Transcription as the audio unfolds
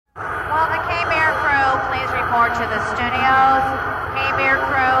report to the studios. K-Beer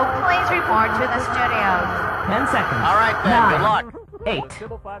crew, please report to the studios. 10 seconds. All right, then. Good luck. 8,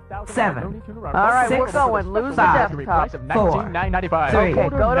 7, All right, 6, we're going. Lose the 5, desktop. 4, 1995. 3, Okay, go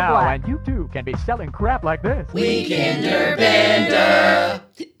to now, black. and you too can be selling crap like this. Weekender Bender.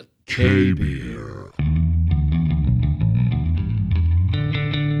 K-Beer.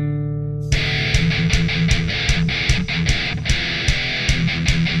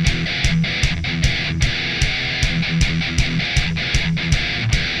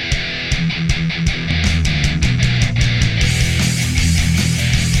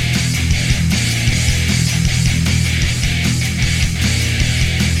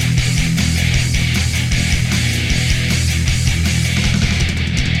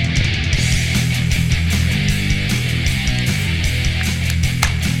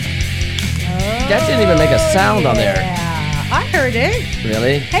 That didn't even make a sound on there. Yeah, I heard it.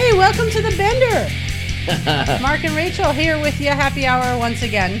 Really? Hey, welcome to the Bender. Mark and Rachel here with you. Happy hour once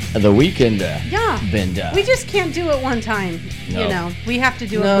again. The Weekender. Yeah. Bender. We just can't do it one time. No. You know, we have to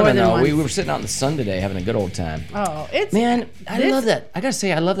do it No, more no, than no. once. We were sitting out in the sun today having a good old time. Oh, it's Man, I this- love that. I gotta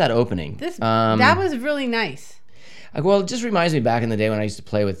say, I love that opening. that was really nice. Well, it just reminds me back in the day when I used to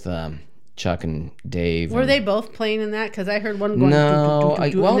play with Chuck and Dave. Were and- they both playing in that? Because I heard one going. No, do, do,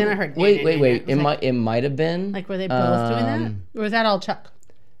 do, do, well, and then I heard. wait. It was It might have been. like were they both doing that? Or was that all Chuck?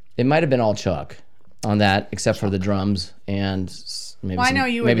 It might have been all Chuck on that, except for the drums and maybe Well, I some, know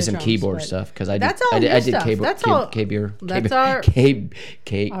you were maybe the some drums, keyboard but stuff because I did. that's all I did, your I did stuff. That's all- K-beer. that's our-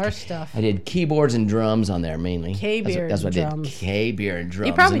 our stuff. I did keyboards and drums on there mainly. K-beer That's what I drums. did. K-beer and drums.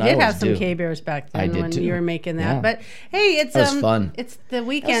 You probably and I did have always some do. K-Bears back then I did when too. you were making that. Yeah. But hey, it's That was fun. It's the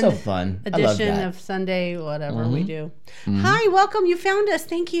weekend so fun. I love edition that. of Sunday, whatever we do. Hi, welcome. You found us.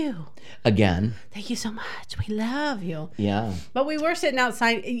 Thank you. Again. Thank you so much. We love you. Yeah. But we were sitting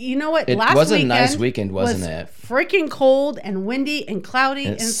outside. You know what? It Last was a weekend nice weekend, wasn't was it? Freaking cold and windy and cloudy,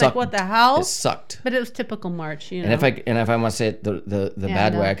 and it it's sucked. like, what the hell? It sucked. But it was typical March, you know. And if I want to say it the Yeah,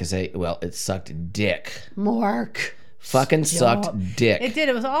 bad I know. way, I could say, well, it sucked dick. Mark. Fucking Stop. sucked dick. It did.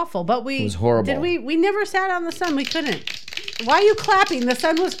 It was awful. But we. It was horrible. Did we? We never sat on the sun. We couldn't. Why are you clapping? The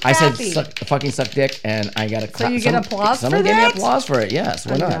sun was I crappy. said fucking suck dick, and I got a clap. you get applause for Someone gave that? me applause for it. Yes,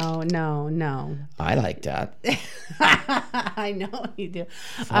 why not? No. I like that. I know you do.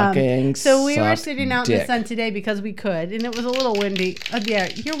 Fucking so we were suck sitting out in the dick. sun today because we could, and it was a little windy. Yeah,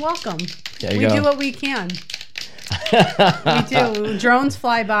 you're welcome. There you we go. do what we can. We do. Drones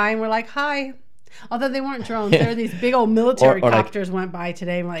fly by, and we're like, hi. Although they weren't drones, they were these big old military Or like- copters went by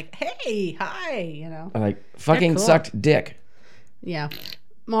today. And we're like, hey, hi, you know. I'm like fucking cool. sucked dick. Yeah.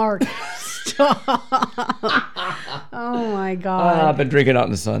 Mark, stop. Oh my God. I've been drinking out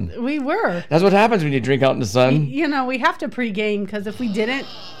in the sun. We were. That's what happens when you drink out in the sun. You know, we have to pregame because if we didn't,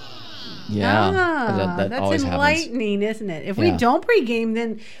 Yeah, that that's always happens. enlightening, isn't it? If we Yeah. don't pregame,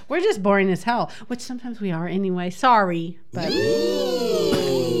 then we're just boring as hell, which sometimes we are anyway. Sorry, but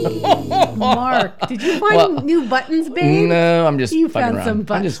Mark, did you find Well, new buttons, babe? No, I'm just You fucking found around. some I'm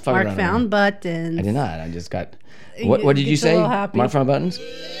buttons. just fucking Mark around. found buttons. I did not. I just got. What did you Gets a say? little happy. Mark found buttons.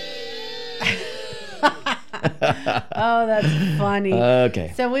 Oh, that's funny.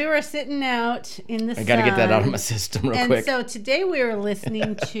 Okay. So we were sitting out in the sun. I got to get that out of my system real And quick. so today we were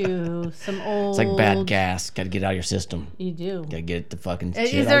listening to some old. It's like bad gas. Got to get it out of your system. You do. Got to get the fucking. shit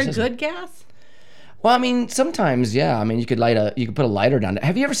Is out there of your system. good gas? Well, I mean, sometimes, yeah. I mean, you could put a lighter down.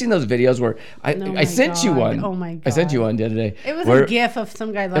 Have you ever seen those videos where Oh my I sent you God. one? Oh my I sent you God. one the other day. It was where- a gif of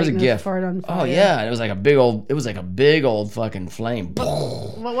some guy It was a lighting his gif. fart on fire. Oh yeah, and it was like a big old fucking flame.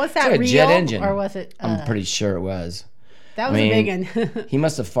 What was that? like a real jet engine. or was it? I'm pretty sure it was. That was I mean, a big one. He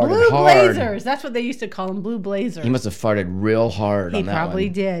must have farted Blue hard. blazers. That's what they used to call them. Blue blazers. He must have farted real hard He on that probably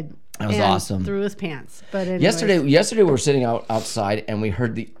one. did. That was And awesome. Through his pants. But anyways, Yesterday we were sitting outside and we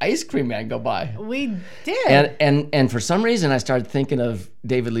heard the ice cream man go by. we did. And for some reason I started thinking of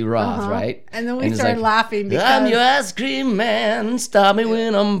David Lee Roth, right? And then we it's started laughing because I'm your ice cream man. Stop me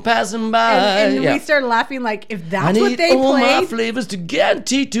when I'm passing by. and Yeah. we started laughing like if I that's need what they all my played. flavors to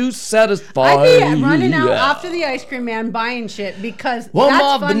guarantee to satisfy. I'd be running out you. after the ice cream man buying shit because One that's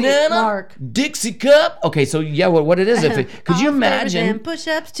more funny, banana, Mark. Dixie cup. Okay, so yeah, what it is? Could you imagine?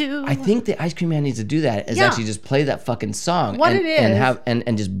 Push-ups too. I think the ice cream man needs to do that. Is Yeah. actually just play that fucking song. What and, it and is- have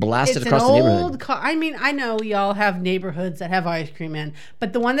and just blast it it's across an the neighborhood. old car. I mean, I know y'all have neighborhoods that have ice cream in,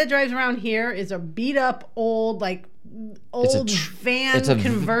 but the one that drives around here is a beat up old like old van it's a-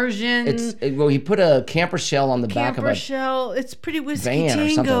 conversion. Well, he put a camper shell on the back of camper a shell. It's pretty whiskey van or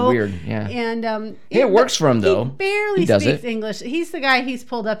tango. something weird. Yeah. And Hey, it works for him, though. He barely He does speaks it. English. He's the guy. He's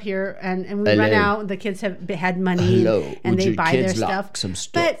pulled up here, and we run Hello. out. The kids have had money, Hello. and Would they your buy their kids like stuff. some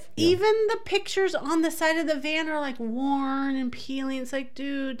stuff? But Yeah. even the pictures on the side of the van are like worn and peeling. It's like,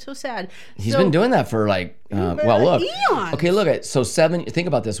 dude, so sad. He's So been doing that for like, well, look. eons. Okay, look at so 7. Think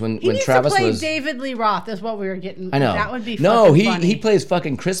about this. When He needs Travis to play was, David Lee Roth. Is what we were getting. I know. That would be no. fucking He funny. he plays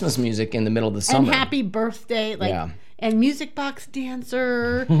fucking Christmas music in the middle of the and summer. Happy Birthday, like. Yeah. And Music Box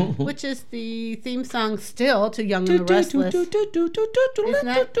Dancer, which is the theme song still to Young and the Restless. Is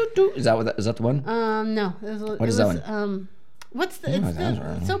that the one? No. What is that one? What's the? It's that's the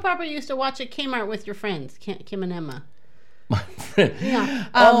right. soap opera you used to watch at Kmart with your friends, Kim and Emma. Yeah. Yeah.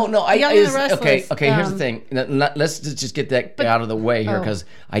 No. Young and the Restless. Okay. Here's the thing. Let's just get that out of the way here because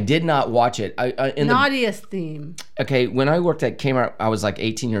I did not watch it. Naughtiest theme. Okay, when I worked at Kmart, I was like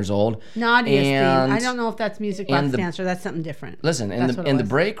 18 years old. Naughtiest theme. and I don't know if that's Music Box and the- Dancer. That's something different. Listen, That's what it in the was.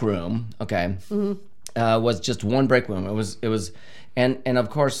 break room, okay, was just one break room. It was, and of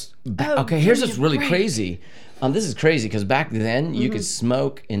course, here's give what's me a really break. crazy. This is crazy because back then you could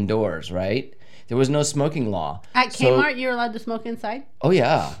smoke indoors, right? There was no smoking law. At So- Kmart, you're allowed to smoke inside? Oh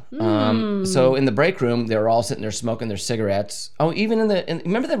yeah. Hmm. So in the break room, they were all sitting there smoking their cigarettes. Oh, even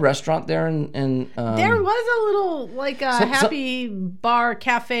remember the restaurant there in There was a little, like a happy bar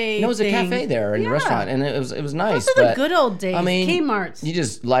cafe. No, it was a thing. cafe there in the Yeah. restaurant, and it was nice. Those are the but, good old days. I mean, Kmart's. You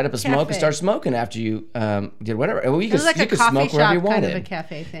just light up a smoke and Cafe. start smoking after you did whatever. Well, you It was could, like you a could coffee smoke wherever you shop kind wanted. of a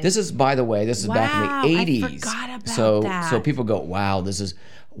cafe thing. This is, by the way, back Wow, in the I 80s. forgot about so that. people go, wow, this is.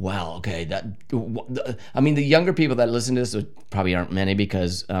 Wow. Okay. I mean, the younger people that listen to this probably aren't many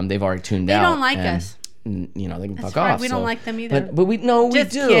because they've already tuned out. They don't like and, us. You know, they can fuck right, off. we don't so- like them either. But we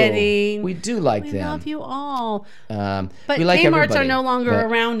Just do. kidding. We do like We them. love you all. But But we like Kmart's everybody, are no longer but-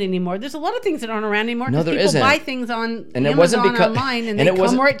 around anymore. There's a lot of things that aren't around anymore No, because there people isn't. buy things on And it Amazon wasn't because- online and and they it come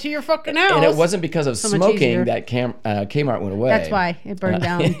wasn't- right to your fucking house. And it wasn't because of So much easier. smoking that Kmart went away. That's why it burned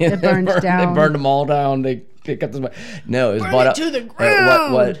down. It They burned down. They burned them all down. They cut this. No, it was Burn bought it out to the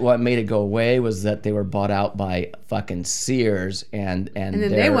ground. What made it go away was that they were bought out by fucking Sears and And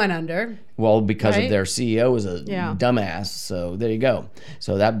then they their- went under. Well, because Right? of their CEO was a Yeah. dumbass. So there you go.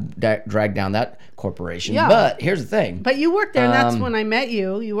 So that dragged down that corporation. Yeah. But here's the thing. But you worked there, and that's when I met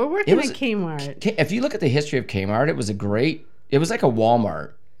you. You were working was- at Kmart. If you look at the history of Kmart, it was like a Walmart.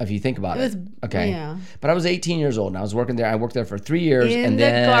 If you think about it, was- okay. yeah. But I was 18 years old, and I was working there. I worked there for 3 years, In and the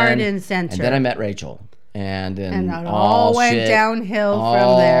then garden center. And then I met Rachel, and then And it all went downhill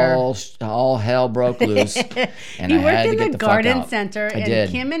from there. All hell broke loose, and You I worked had to in get the the garden fuck out. center, I and did.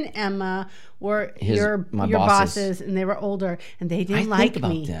 Kim and Emma were My your bosses. bosses, and they were older, and they I didn't think like about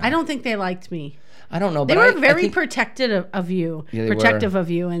me. them. I don't think they liked me. I don't know, They but were I very think, protective of you, Yeah, they were. protective of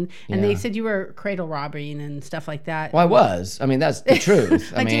you, and they Yeah. said you were cradle robbing and stuff like that. Well, I was. I mean, that's the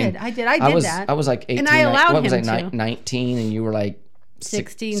truth. I mean, did that. I was like 18. And I allowed what was him I, to. 19, and you were like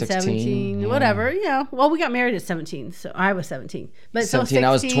 16, 16, 17, yeah. whatever. Yeah. Well, we got married at 17, so I was 17. But 17, I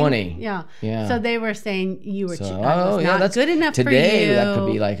was 20. Yeah. Yeah. So they were saying you were So, I was not that's good enough today. for you. That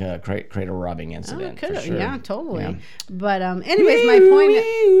could be like a cradle robbing Oh, incident. it could for sure. Yeah, totally. Yeah. But anyways, my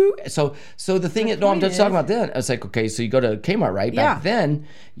point. So the thing is, no, I'm point just talking about then. It's like, okay, so you go to Kmart, right? Back Yeah. then,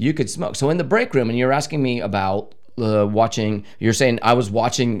 you could smoke. So in the break room, and you're asking me about watching. You're saying I was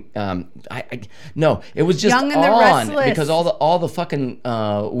watching. No, it was just Young and the on Restless. because all the fucking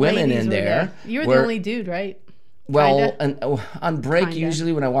women ladies in were there. You were were- the only dude, right? Well, Kinda. and on break, Kinda.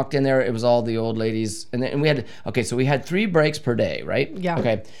 usually when I walked in there, it was all the old ladies, and we had so we had 3 breaks per day, right? Yeah.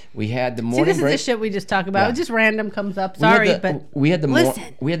 Okay, we had the See, morning this is break. the shit we just talk about. Yeah. It just random comes up. We had Sorry, the- but we had the listen.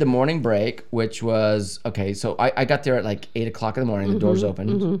 we had the morning break, which was okay. So I got there at like 8:00 in the morning. The doors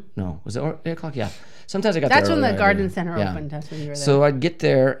opened. No, was it 8:00? Yeah. Sometimes I got that's there. when the earlier, garden yeah. center Yeah. opened. That's when you were there. So I'd get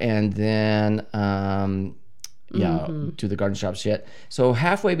there and then Mm-hmm. do the garden shop shit. So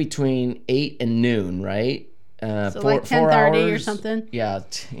halfway between 8 and noon, right? So four, like 4 10:30 or hours. something? Yeah,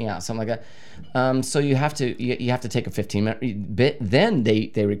 something like that. So you have to take a 15-minute bit. Then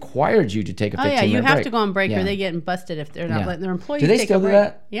they required you to take a 15-minute Oh break. yeah, you have to go on break, Yeah. or they get busted if they're not Yeah. letting their employees Do they take still a do break.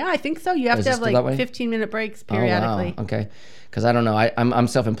 that? Yeah, I think so. You have Is to it have still that way? like 15-minute breaks Oh, periodically. wow. Okay. Because I don't know. I'm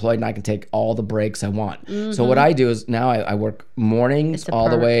self-employed and I can take all the breaks I want. So what I do is now I work mornings It's a all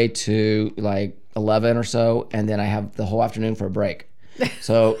the perk. way to like 11 or so, and then I have the whole afternoon for a break.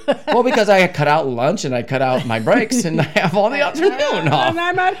 So, well, because I cut out lunch and I cut out my breaks and I have all the afternoon off. And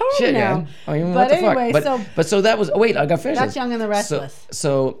I'm at home Shit, now. man. I mean, But what the anyway, fuck? But so that was. Oh, wait, I got finished. That's Young and the Restless.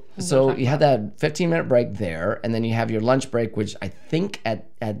 So you had that 15-minute break there, and then you have your lunch break, which I think at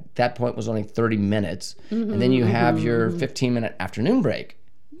that point was only 30 minutes, and then you have your 15-minute afternoon break.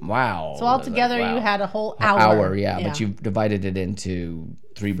 Wow. So altogether, Wow. you had a whole hour. But you divided it into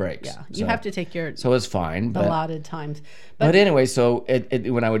 3 breaks. Yeah, you So- have to take your So it's fine. But, allotted times. but anyway, so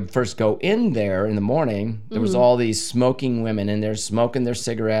when I would first go in there in the morning, there was all these smoking women in there smoking their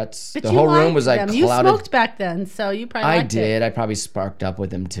cigarettes. But The you whole room liked was like them. You clouded. smoked back then, so you probably I liked it. did. I probably sparked up with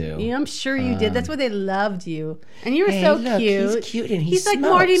them too. Yeah, I'm sure you did. That's why they loved you. And you were Hey, so look, cute. he's cute and he He's like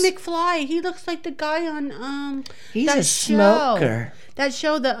Marty smokes. McFly. He looks like the guy on He's that a show. smoker. That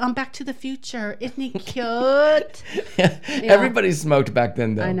show, the Back to the Future. Isn't he cute? Everybody smoked back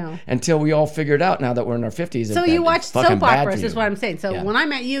then, though. I know. Until we all figured out now that we're in our 50s. So that you it's watched fucking soap bad operas, for is you. what I'm saying. So Yeah. when I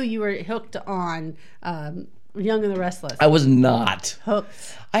met you, you were hooked on Young and the Restless. I was not. Hooked.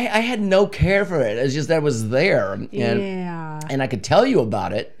 I had no care for it. It's just that it was there. And, Yeah. and I could tell you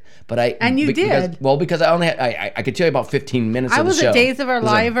about it. But And you because, did. Well, because I only had, I could tell you about 15 minutes I of the was show. at Days of Our It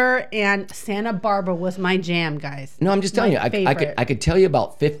was like- Liver, and Santa Barbara was my jam, guys. No, I'm just telling you. My I could favorite. tell you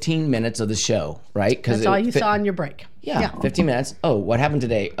about 15 minutes of the show, right? That's all you saw on your break. Yeah, 15 minutes. Oh, what happened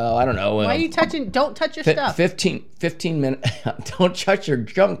today? Oh, I don't know. Why are you touching? Don't touch your stuff. 15 minutes. Don't touch your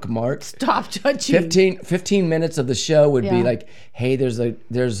junk, Mark. Stop touching. 15 minutes of the show would be Yeah. like, hey,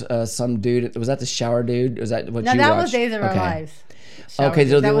 there's some dude. Was that the shower dude? Was that what No, you that watched? was Days of Our Okay. Lives. Okay,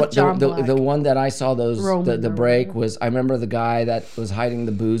 so that was John the Black. one that I saw Roman the or break was, I remember the guy that was hiding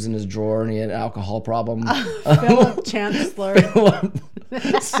the booze in his drawer and he had an alcohol problem. Philip Chancellor.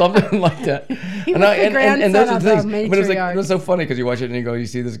 Something like that. He was the grandson those are of the the things. But it's like, matriarch. it's so funny because you watch it and you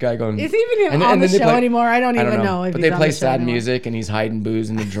see this guy going. Is he even and on the then they show anymore? I don't even know if But he's they on play the show sad anymore. music and he's hiding booze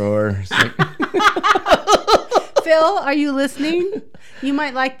in the drawer. It's like, Phil, are you listening? You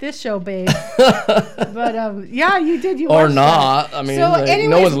might like this show, babe. But yeah, you did. You or watched not. that. I mean, So like, no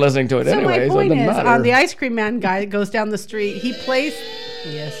anyways- one's listening to it So anyway, my so it point doesn't is, matter. on the ice cream man guy that goes down the street, he plays.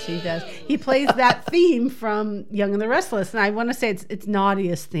 Yes, he does. He plays that theme from Young and the Restless, and I want to say it's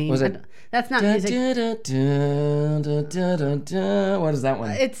Naughtiest theme. Was it- That's not Da, music. da, da, da, da, da, da. What is that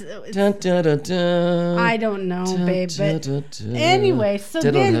one? It's Da, da, da, da. I don't know, babe. But Da, da, da. anyway, so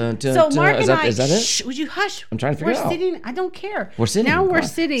Da, da, then, da, so da. Mark Is and that- I. is that it? Shh, would you hush? I'm trying to figure We're it out. sitting. I don't care. We're sitting. Now Come we're on.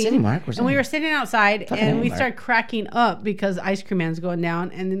 sitting. Sitting, Mark. We're And we sitting. were sitting outside, Fucking and A, we Mark. start cracking up because ice cream man's going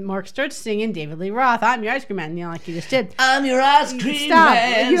down, and then Mark starts singing David Lee Roth. I'm your ice cream man, like you just did. I'm your ice cream Stop.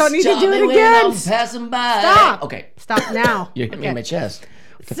 man. You don't need to Stop do me it when again. I'm passing by. Stop. Okay. Stop now. You hit me in Okay. my chest.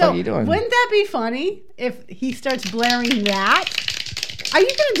 What the So fuck are you doing? wouldn't that be funny if he starts blaring that? Are you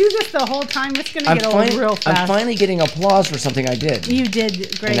gonna do this the whole time? It's gonna get old real fast. I'm finally getting applause for something I did. You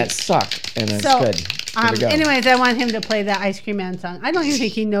did great. And that sucked. And it's So, good. Here we go. anyways, I want him to play that Ice Cream Man song. I don't even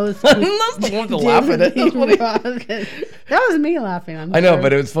think he knows. I'm not the one to laugh at it. That's funny. That was me laughing. I'm I know, sure.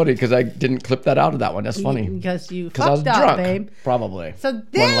 but it was funny because I didn't clip that out of that one. That's funny. Because you Because I was fucked up, drunk. babe. Probably. So More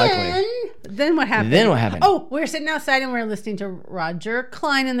than likely. then what happened? Then what happened? Oh, we were sitting outside and we were listening to Roger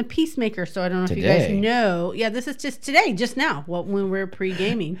Klein and the Peacemaker. So I don't know if you guys Today. know. Yeah, this is just today, just now, when we're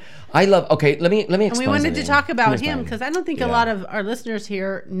pre-gaming. I love. Okay, let me explain. And we wanted to something. talk Let about me him explain. because I don't think a Yeah. lot of our listeners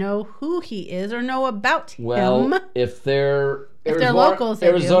here know who he is or know about Well, him. if they're they're locals, they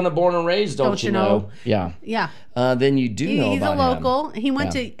do. Arizona born and raised, don't you know? Yeah. Yeah. Then you do know He's a about local. He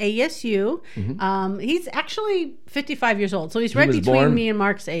went Yeah. to ASU. He's actually 55 years old, so he's right was between born- me and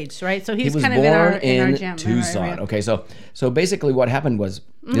Mark's age, right? So He he's was kind born of in in our jam. Tucson. area. Okay, so basically what happened was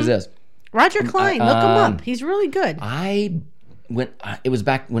is this. Roger Klein, look him up. He's really good. I went. It was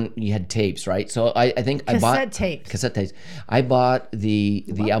back when you had tapes, right? So I think I bought Cassette tapes. I bought the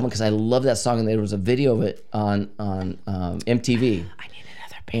album because I love that song, and there was a video of it on MTV, I need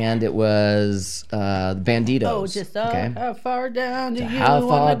another band. and it was Banditos. Oh, just okay. how far down do you How far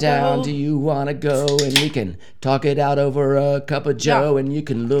wanna down go? do you want to go? And we can talk it out over a cup of Joe, and you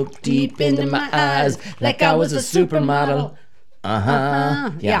can look deep into my eyes like I was a supermodel.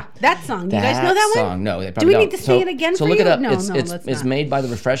 Yeah, that song. You guys know that one? song. No, they Do probably we don't. need to sing it again So for look you? it up. No, it's no, it's let's it's not. made by the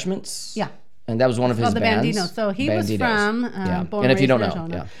Refreshments. Yeah. And that was one of his called the bands. Banditos. So he was Banditos. from, yeah. born And if you and don't raised know,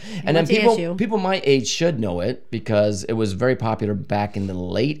 in yeah. Arizona. And then He went to ASU. people my age should know it because it was very popular back in the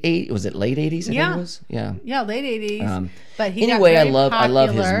late 80s. Was it late 80s? I Yeah. think it was. Yeah. Yeah, late 80s. But he Anyway, got I very love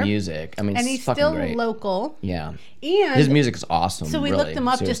his popular, music. I mean, and it's he's fucking still great. local. Yeah. And His music is awesome. so we really, looked him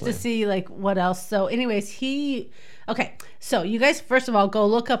up just to seriously. see like what else. So anyways, okay. So you guys, first of all, go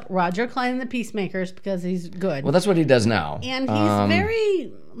look up Roger Klein and the Peacemakers because he's good. Well, that's what he does now. And he's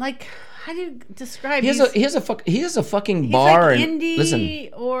very like, how do you describe? He has a fucking he's bar like and indie listen.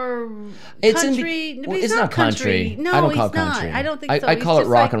 or It's country. indie. But Well, he's it's not country. No, I don't he's call it not. country. I don't think so. I He's call it just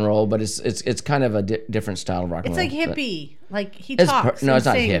rock like, and roll, but it's kind of a different style of rock and It's roll. like but hippie. Like he It's talks. no, and it's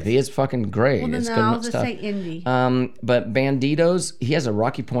not sings. hippie. It's fucking great. Well, then it's I'll good just stuff. say indie. But Banditos, he has a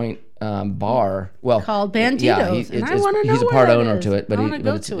Rocky Point bar. Well, Called Yeah, Banditos, and I wanna know he's a where part that owner is. to it. But I he, wanna but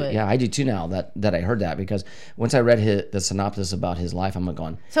go it's, to it. Yeah, I do too now that I heard that because once I read the synopsis about his life, I'm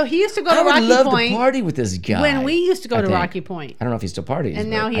going. So he used to go I to would Rocky love Point to party with this guy. when we used to go I to think. Rocky Point. I don't know if he still parties. And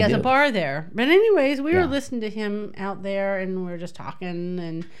but now he I has a do. bar there. But anyways, we Yeah. were listening to him out there, and we were just talking,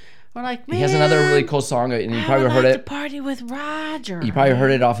 and we're like, man, He has another really cool song, and you probably I would heard like it. to party with Roger. You probably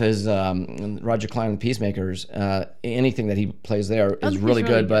heard it off his Roger Klein and the Peacemakers. Anything that he plays there is he's really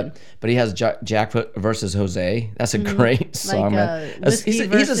really good. But he has Jack versus Jose. That's a great song, like man. That's- whiskey he's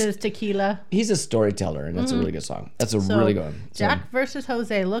versus tequila. he's a storyteller, and that's a really good song. That's a So, really good one. So- Jack versus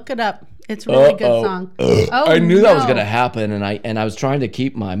Jose. Look it up. It's a really good song. I knew that was no. gonna happen, and I was trying to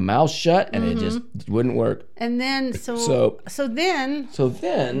keep my mouth shut, and it just wouldn't work. And then so then So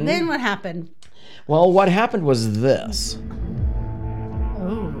then, what happened? well, what happened was this.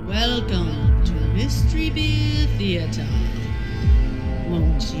 Oh, Welcome to Mystery Beer Theater.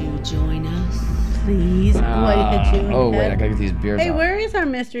 Won't you join us? please. What hit you? Oh wait, I Ed? gotta get these beers. Hey, out. where is our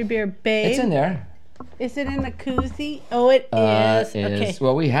mystery beer, babe? It's in there. Is it in the koozie? Oh, it is. Okay.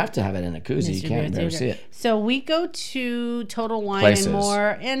 Well, we have to have it in a koozie. You Mystery can't Beer never Theater. see it. So we go to Total Wine Places. and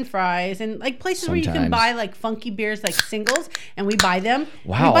More and Fries and like places where you can Sometimes. buy like funky beers like singles, and we buy them.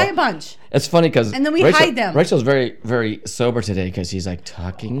 Wow. We buy a bunch. It's funny because And then we hide them. Rachel's very, very sober today because he's like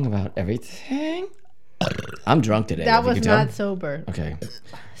talking about everything. I'm drunk today. That if you was can tell. not sober. Okay.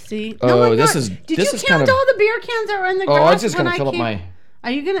 See? Oh, no, my this God. is- Did this you is count kind of- all the beer cans that were in the Oh, garage? I was just when gonna fill up came? my. Are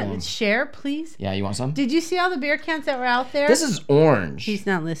you gonna share, please? Yeah, you want some? Did you see all the beer cans that were out there? This is orange. He's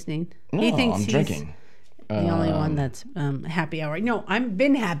not listening. no, he thinks I'm he's drinking. the only one that's happy hour. No, I've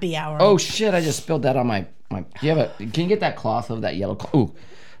been happy hour. Oh shit! I just spilled that on my. Do you have a? Can you get that cloth of that yellow? Ooh,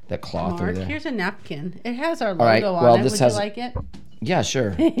 that cloth over Mark, there. here's a napkin. It has our logo right, on well, it. this Would has- you like it? Yeah,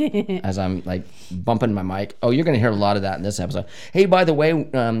 sure. As I'm like bumping my mic. Oh, you're gonna hear a lot of that in this episode. Hey, by the way,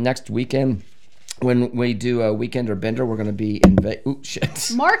 next weekend when we do a Weekender Bender, we're gonna be in Vegas. Ooh, shit.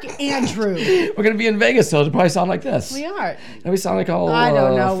 Mark Andrew. We're gonna be in Vegas, so it'll probably sound like this. We are. And we sound like all. I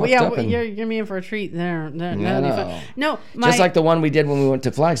don't know. fucked Yeah, up and- you're me in for a treat there. Yeah, That'll be no. fun. No, Just like the one we did when we went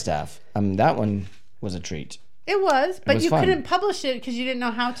to Flagstaff. That one was a treat. it was, but was you fun. couldn't publish it because you didn't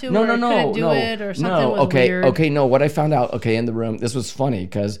know how to. No, or no, no, couldn't do no, it or something no. was Okay, weird. okay. No, what I found out. Okay, in the room, this was funny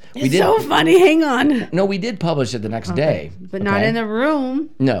because we It's did. so funny. Hang on. No, we did publish it the next day, But not okay? in the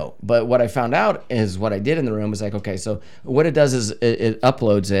room. No, but what I found out is what I did in the room was like, okay, so what it does is it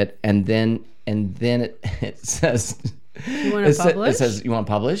uploads it, and then it says, You want to publish? it says you want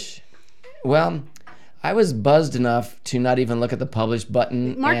to publish. Well, I was buzzed enough to not even look at the publish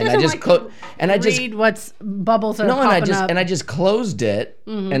button, Mark and I doesn't just like closed. And I just read what's bubbles are no, popping up. and I just closed it,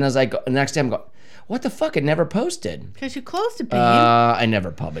 and I was like, the next day I'm going, what the fuck? It never posted. Because you closed it, babe. I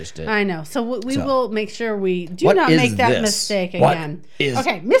never published it. I know. So we So- will make sure we do What not is make that this? mistake What again. is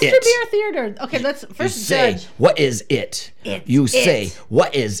Okay, Mr. it? Beer Theater. Okay, let's You first say, judge. what is it? It's You it. say,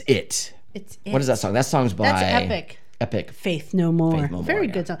 what is it? It's What is that song? That song's by That's epic. Epic. Faith No More. Faith No More, Very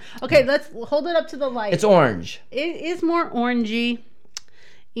yeah. good song. Okay, let's hold it up to the light. It's orange. It is more orangey,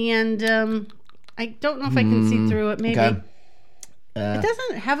 and I don't know if I can see through it. Maybe Okay. it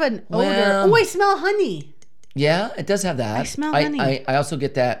doesn't have an odor. well- Oh, I smell honey. Yeah, it does have that. I smell honey. I also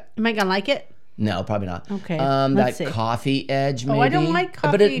get that. Am I gonna like it? No, probably not. Okay, That let's see. coffee edge, maybe. Oh, I don't like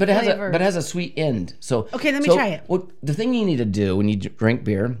But coffee it has a flavor. but it has a sweet end. So Okay, let me so try it. What the thing you need to do when you drink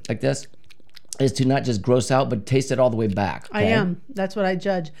beer like this is to not just gross out, but taste it all the way back. I okay? am. That's what I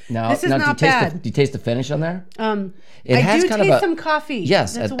judge. Now, this is now not do you taste bad. do you taste the finish on there? It It has do kind of taste a- some coffee.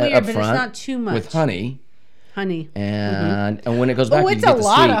 Yes, that's at, weird, up but front it's not too much. with honey, honey. and when it goes back, Oh, you it's get a the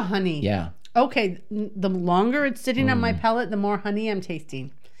lot sweet. of honey. Yeah. Okay, the longer it's sitting on Mm. my palate, the more honey I'm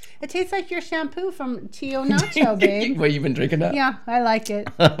tasting. It tastes like your shampoo from Tio Nacho, babe. Wait, you've been drinking that? Yeah, I like it.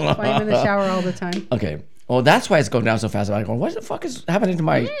 That's why I'm in the shower all the time. Okay. Well, that's why it's going down so fast. I'm going, what the fuck is happening to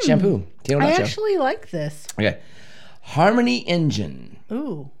my shampoo? Tio I Nacho. actually like this. Okay. Harmony Engine.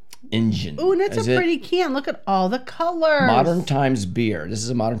 Ooh. Engine. Ooh, and it's Is a it pretty can. Look at all the colors. Modern Times beer. This is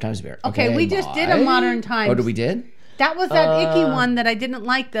a Modern Times beer. Okay, we just did a by- Modern Times. Oh, did we did? That was that icky one that I didn't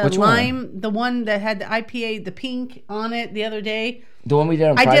like. The which one? lime, the one that had the IPA, the pink on it the other day. The one we did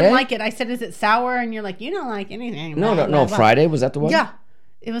on I Friday? didn't like it. I said, "Is it sour?" And you're like, "You don't like anything." No, blah, no, blah, no. blah. Friday, was that the one? Yeah,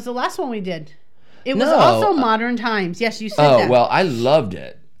 it was the last one we did. It was No, also Modern Times. Yes, you said Oh, that. well, I loved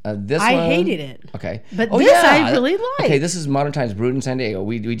it. This I one, hated it. Okay, But this I really liked. Okay, this is Modern Times Brewed in San Diego.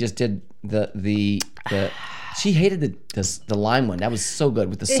 We just did the. She hated the lime one. That was so good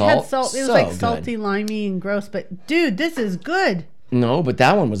with the It salt. had salt. It was So like good. salty, limey, and gross. But dude, this is good. No, but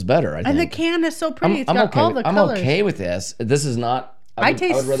that one was better. I think. And the can is so pretty. It's got okay. all the I'm colors. okay with this. This is not. I would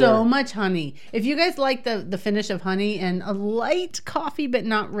taste rather- so much honey. If you guys like the finish of honey and a light coffee, but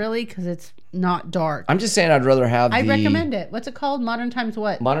not really because it's not dark. I'm just saying I'd rather have. I the recommend it. What's it called? Modern Times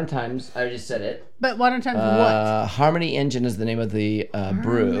what? Modern Times. I just said it. But Modern Times what? Harmony Engine is the name of the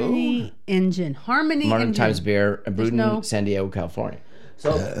brew. Harmony Engine. Harmony Modern Engine. Times beer, brewed no- in San Diego, California.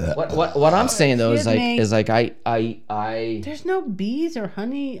 So what I'm saying though is Excuse like me. I There's no bees or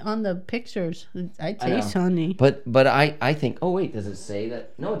honey on the pictures. I know. taste honey. but I think, oh wait, does it say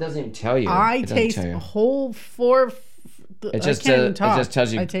that? No, it doesn't even tell you. I It doesn't taste tell you. a whole four. It just I can't even it talk. just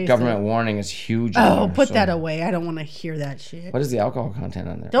tells you I taste government it. warning is huge. Oh, in there, put so- that away. I don't want to hear that shit. What is the alcohol content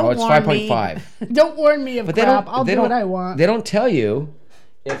on there? Don't oh, it's warn 5.5. me. Don't warn me of But they crap. don't. I'll they do what don't- I want. They don't tell you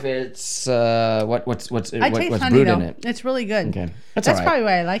if it's what's I taste honey brewed though. in it. It's really good. Okay, That's all right. probably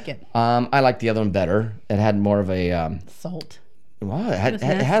why I like it. I like the other one better. It had more of a Salt. well, it was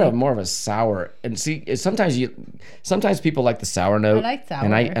had a nasty. more of a sour. And see, sometimes people like the sour note. I like sour.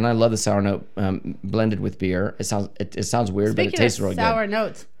 and I love the sour note blended with beer. It sounds weird, but it Speaking tastes of really sour good.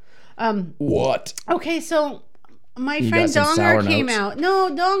 notes. What? Okay, so my You friend got some sour Donger came notes? out. No,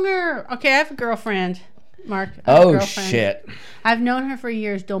 Donger. Okay, I have a girlfriend. Mark. I have a Oh girlfriend. shit! I've known her for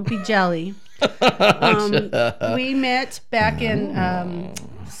years. Don't be jelly. We met back in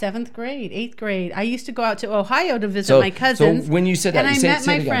 7th grade, 8th grade. I used to go out to Ohio to visit my cousins. So when you said that, and I say, met say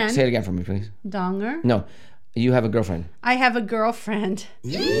my it again. friend Say it again for me, please. Donger. No, you have a girlfriend. I have a girlfriend.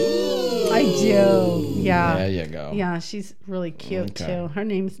 I do. Yeah. There you go. Yeah, she's really cute Okay. too. Her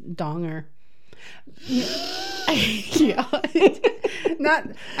name's Donger. Yeah. Not.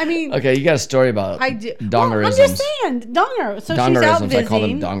 I mean. Okay, you got a story about I do. dongerisms. Well, I'm just saying, Donger. So she's out Dongerisms. visiting. I call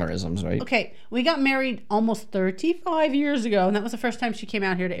them dongerisms, right? Okay, we got married almost 35 years ago, and that was the first time she came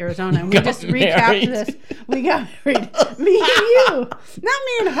out here to Arizona. And we Got just married. recapped this. We got married. Me and you. Not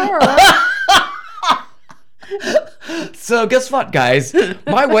me and her. So guess what, guys?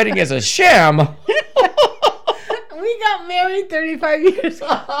 My wedding is a sham. We got married 35 years ago.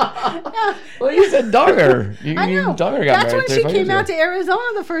 Well, you said donger. I know. Donger got That's married when she 35 came years out to ago. Arizona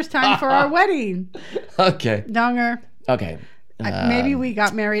the first time for our wedding. Okay. Donger. Okay. Maybe we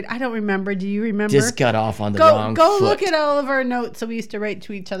got married. I don't remember. Do you remember? Just got off on the wrong Go foot. look at all of our notes that we used to write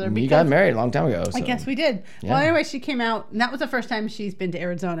to each other. We because got married a long time ago. So. I guess we did. Yeah. Well, anyway, she came out, and that was the first time she's been to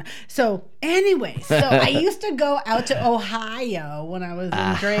Arizona. So, anyway, I used to go out to Ohio when I was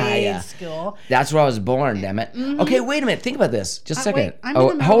in grade school. That's where I was born. Damn it. Okay, wait a minute. Think about this. Just a second. wait, I'm in the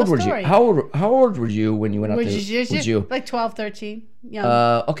middle how of old the were you? story. How old were you when you went out Would to? you, Would you? like 12, 13,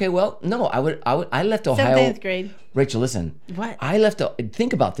 young, Okay. Well, no. I left 7th, Ohio. 8th grade. Rachel, listen. What? I left.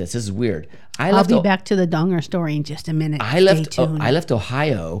 Think about this. This is weird. I'll be back to the Donger story in just a minute. I left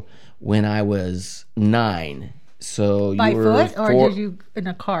Ohio when I was 9. So By you were foot, or did you in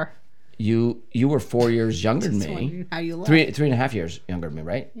a car? You were 4 years younger than me. Wondering how you left. 3.5 years younger than me,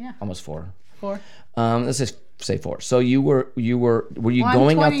 right? Yeah. Almost 4. 4. Let's just say 4. So were you Well,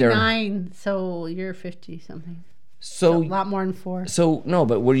 going I'm out there? 29, so you're 50 something. So A lot more than 4. so no,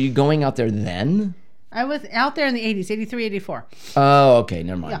 but were you going out there then? I was out there in the 80s, 83, 84. Oh, okay,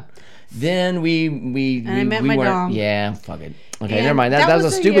 never mind. Yeah. Then we I met my weren't. dom. Yeah, fuck it. Okay, And never mind. That was a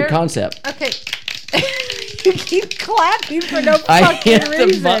the stupid year- concept. Okay. You keep clapping for no I fucking hit the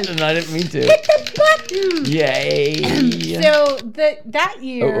reason. button. I didn't mean to. Hit the button. Yay! So that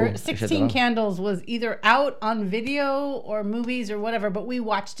year, I shut that 16 off. Candles was either out on video or movies or whatever, but we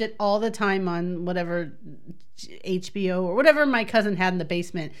watched it all the time on whatever HBO or whatever my cousin had in the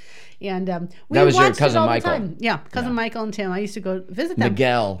basement. And we That was your watched cousin it all Michael. the time. Yeah, cousin Michael and Tim. I used to go visit them.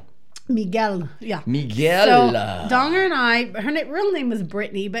 Miguel. Yeah. Miguel. So Donger and I, real name was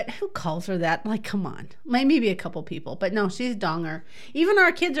Brittany, but who calls her that? Like, come on. Maybe a couple people, but no, she's Donger. Even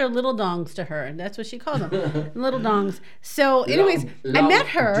our kids are little dongs to her, and that's what she calls them, little dongs. So, anyways, I met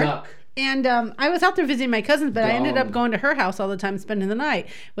her, duck. and I was out there visiting my cousins, but I ended up Dong. going to her house all the time, spending the night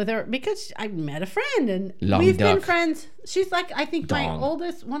with her because I met a friend, and Long we've been duck. friends. She's like, I think Dong.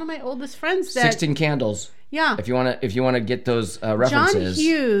 one of my oldest friends. That 16 Candles. yeah, If you want to get those John references,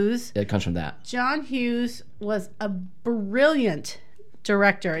 Hughes. it comes from that. John Hughes was a brilliant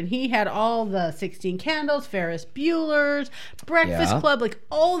director, and he had all the 16 Candles, Ferris Bueller's, Breakfast Yeah. Club, like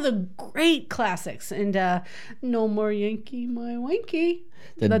all the great classics. And No More Yankee, My Wanky.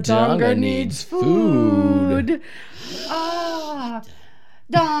 The Donger needs food. Ah,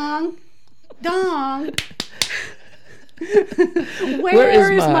 dong.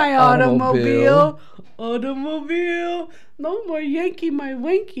 Where is my automobile? Automobile. No more Yankee, my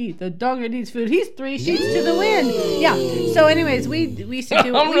wanky. The donger needs food. He's 3 sheets to the wind. Yeah. So, anyways, we used to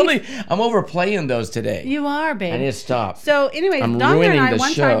do. I'm overplaying those today. You are, babe. I need to stop. So, anyways, I'm Donger and ruining I the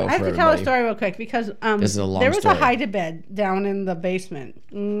one show time. I have for to tell a everybody. story real quick because This is a long there was story. a hide-a-bed down in the basement.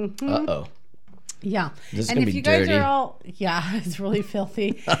 Mm-hmm. Uh-oh. Yeah. This is and gonna if be you guys dirty. are all, yeah, it's really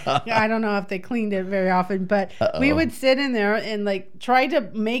filthy. I don't know if they cleaned it very often, but we would sit in there and like try to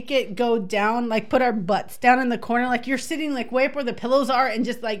make it go down, like put our butts down in the corner, like you're sitting like way up where the pillows are, and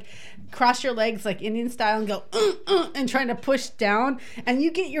just like cross your legs like Indian style and go and trying to push down, and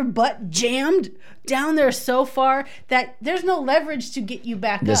you get your butt jammed down there so far that there's no leverage to get you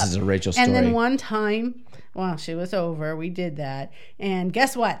back up. This is a Rachel story. And then one time, while she was over, we did that, and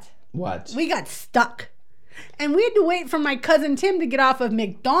guess what? What? We got stuck. And we had to wait for my cousin Tim to get off of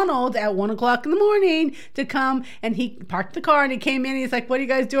McDonald's at 1 o'clock in the morning to come. And he parked the car and he came in. He's like, "What are you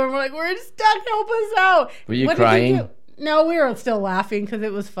guys doing?" We're like, "We're stuck. Help us out." Were you What crying? Did he do? No, we were still laughing because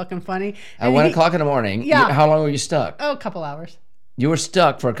it was fucking funny. At And 1 he- o'clock in the morning. Yeah. How long were you stuck? Oh, a couple hours. You were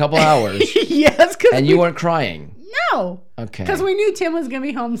stuck for a couple hours, Yes, because and you weren't crying. No. Okay. Because we knew Tim was going to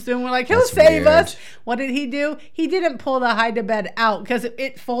be home soon. We're like, he'll That's save weird. us. What did he do? He didn't pull the hide-to-bed out because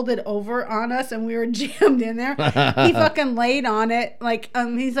it folded over on us and we were jammed in there. He fucking laid on it. Like,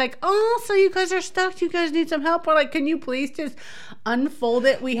 he's like, "Oh, so you guys are stuck. You guys need some help." We're like, "Can you please just unfold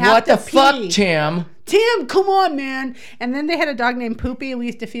it? We have What to the fuck, pee." Cham? Tim, come on, man. And then they had a dog named Poopy and we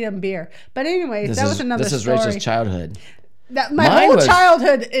used to feed him beer. But anyways, that was another This is story. Rachel's childhood. My Mine whole was-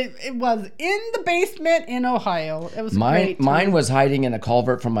 childhood, it was in the basement in Ohio. It was great. Mine time. was hiding in a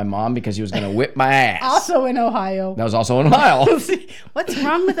culvert from my mom because he was going to whip my ass. Also in Ohio. That was also in Ohio. What's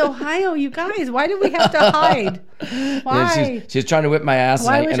wrong with Ohio, you guys? Why do we have to hide? Why? Yeah, she's trying to whip my ass.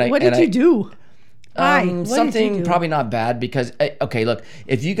 Why what did you do? Why? What did you Something do? probably not bad because okay, look,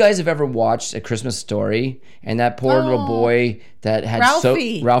 if you guys have ever watched A Christmas Story and that poor little boy that had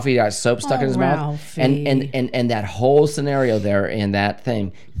Ralphie. Ralphie got soap stuck Oh, in his mouth, Ralphie. and that whole scenario there in that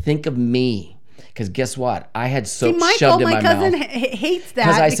thing, think of me. Because guess what? I had soap See, shoved in my my cousin mouth. hates 'Cause that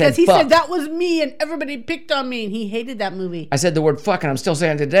I because said, he "Fuck." said that was me and everybody picked on me and he hated that movie. I said the word fuck and I'm still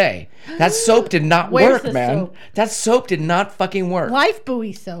saying it today. That soap did not Where's work, the man. soap? That soap did not fucking work. Life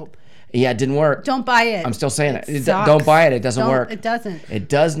Buoy soap. Yeah, it didn't work. Don't buy it. I'm still saying it. sucks. Don't buy it. It doesn't work. It doesn't. It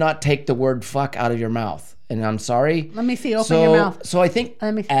does not take the word fuck out of your mouth. And I'm sorry. Let me see. Open your mouth. So I think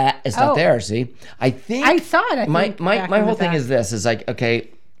Let me see. it's not Oh. there. See, I think I saw it. I think, my back my in the whole thing back. is this: is like, okay,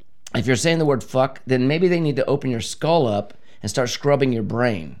 if you're saying the word fuck, then maybe they need to open your skull up and start scrubbing your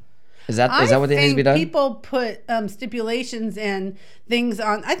brain. Is that what they need to be done? People put stipulations and things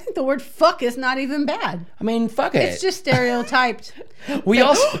on. I think the word fuck is not even bad. I mean, fuck it. It's just stereotyped. we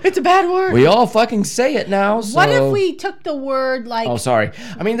all It's a bad word. we all fucking say it now. So. What if we took the word like? Oh, sorry.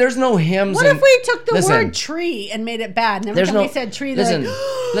 I mean, there's no hymns. What and- if we took the Listen, word tree and made it bad? And every There's time no. we said tree, they're listen,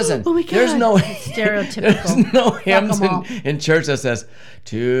 like, listen. oh my God. There's no stereotypical. There's no hymns them all. in church that says,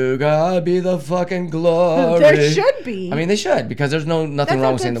 "To God be the fucking glory." There should be. I mean, they should because there's nothing That's wrong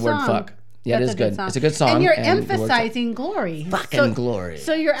a with saying the good word song. fuck. Yeah, That's it is good. song. It's a good song. And you're the word's- emphasizing glory. Fucking glory.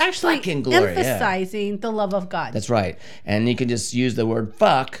 So you're actually Fucking glory, yeah. emphasizing the love of God. That's right. And you can just use the word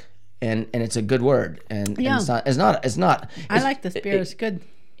fuck, and it's a good word. And Yeah. it's not. I like this beer. It's good.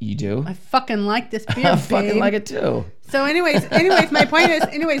 You do. I fucking like this beer, I fucking babe. like it too. So anyways, my point is,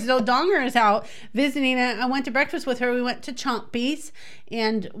 so Donger is out visiting. I went to breakfast with her. We went to Chompy's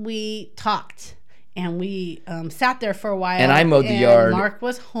and we talked. And we sat there for a while. And I mowed the yard. Mark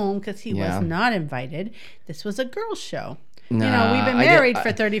was home because he Yeah. was not invited. This was a girls' show. Nah, we've been I get- married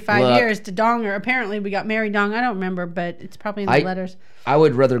for 35 look. years to Donger. Apparently, we got married, Dong. I don't remember, but it's probably in the letters. I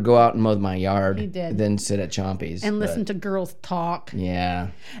would rather go out and mow my yard He did. than sit at Chompy's. And but- listen to girls talk. Yeah.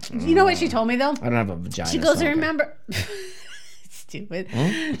 You know what she told me, though? I don't have a vagina. She goes, so I okay. remember. Stupid.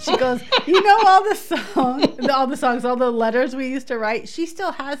 She goes, you know all the songs, all the letters we used to write. She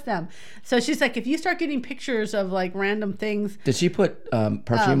still has them. So she's like, if you start getting pictures of like random things, Did she put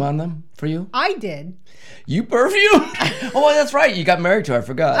perfume on them for you? I did. You perfume? Oh, that's right. You got married to her. I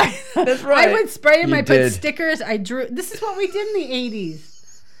forgot. That's right. I would spray them. You I put did. stickers. I drew. This is what we did in the 80s.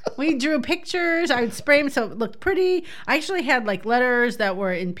 We drew pictures. I would spray them so it looked pretty. I actually had like letters that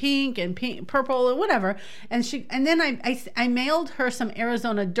were in pink and purple and whatever. And then I mailed her some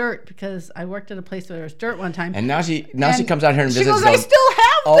Arizona dirt because I worked at a place where there was dirt one time. And now she And comes out here and she visits. goes, I still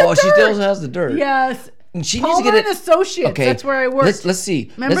have the dirt. she still has the dirt. Yes. And she needs Palmer to get it. and Associates. Okay, That's where I worked. Let's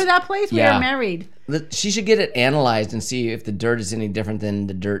see. Remember that place? We yeah. were married. She should get it analyzed and see if the dirt is any different than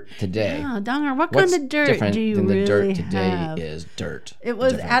the dirt today. Oh, Donger, what What's kind of dirt different do you than the really dirt today have? is dirt. It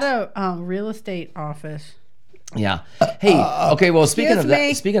was Different. at a real estate office. Yeah. Hey. Okay. Well, speaking of me.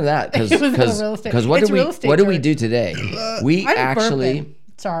 that, It was real estate. because what It's did we real estate what did we dirt. do today? We I'm actually burping.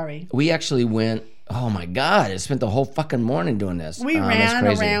 Sorry. went. Oh my God! I spent the whole fucking morning doing this. We It's ran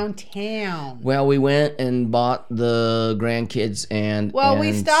crazy. around town. Well, we went and bought the grandkids and. Well,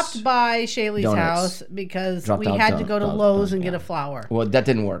 we and- stopped by Shaylee's donuts. house because Dropped we out had to go to donuts, Lowe's and yeah. get a flower. Well, that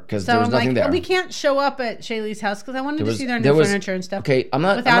didn't work because So there was I'm nothing like, there. we can't show up at Shaylee's house because I wanted to see their new there was- furniture and stuff. Okay, I'm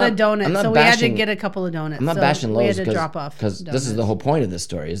not without I'm a donut, I'm not so we had to bashing- get a couple of donuts. I'm not so bashing we Lowe's had to drop off because this is the donuts. whole point of this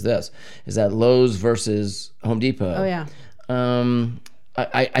story. Is that Lowe's versus Home Depot? Oh yeah.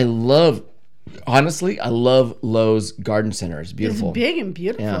 I love. Honestly, I love Lowe's Garden Center. It's It's beautiful. big and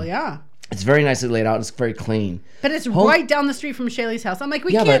beautiful, yeah. It's very nicely laid out. It's very clean. But it's right down the street from Shaylee's house. I'm like,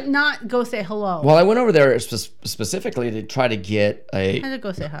 we Yeah, can't but- not go say hello. Well, I went over there specifically to try to get I a had to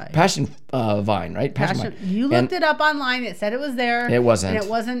go say hi. passion vine, right? Passion. Vine. You looked it up online. It said it was there. It wasn't. And it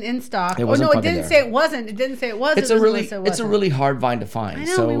wasn't in stock. It wasn't Oh no, it fucking didn't there. say it wasn't. It didn't say it was. It's it a doesn't really say it it's a wasn't. really hard vine to find. I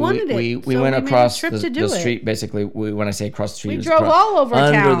know, so we wanted it. we So went we made a across trip the, to do the it. street. Basically, when I say across the street, We it was drove all over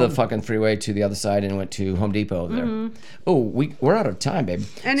under town. the fucking freeway to the other side and went to Home Depot over there. Oh, we're out of time, babe.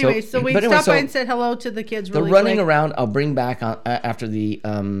 Anyway, so we but stopped so by and said hello to the kids. the Really running quick. around. I'll bring back on after the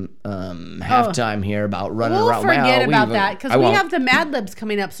halftime here about running We'll around. forget Well, about that because I we won't. have the Mad Libs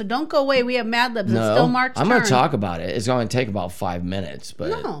coming up. So don't go away. We have Mad Libs. No, It's still Mark's I'm turn. going to talk about it. It's going to take about 5 minutes, but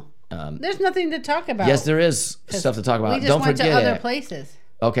No, there's nothing to talk about. yes, there is stuff to talk about. We just Don't went forget to other it. places.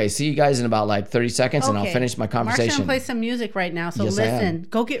 Okay, see you guys in about like 30 seconds, and I'll Okay. finish my Mark's gonna conversation. play some music right now. So Yes, I am. listen.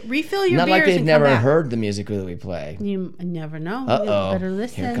 Go refill your Not beers like they've and never come back. heard the music that we play. You never know. Uh You oh. better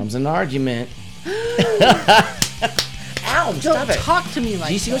listen. Here comes an argument. Ow! Don't Stop it. talk to me like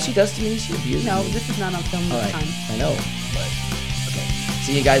Do you see what she does to me? She abuses No, me. this is not on film All this right. time. I know, but okay.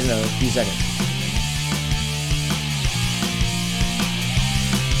 See you guys in a few seconds.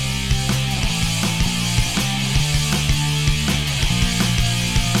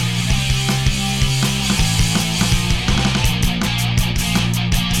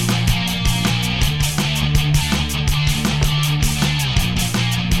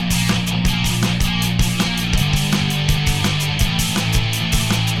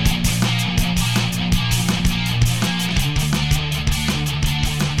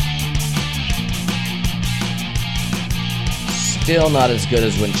 Still not as good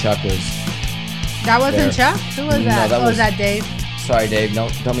as when Chuck was. That wasn't There. Chuck? Who was No, that? that Oh, was- that Dave? Sorry, Dave.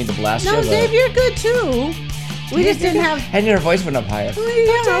 Don't mean to blast you. No, but- Dave, you're good too. We just didn't have. And your voice went up higher.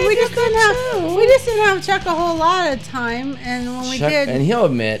 Yeah, we just didn't have Chuck a whole lot of time, and when we Chuck, did, and he'll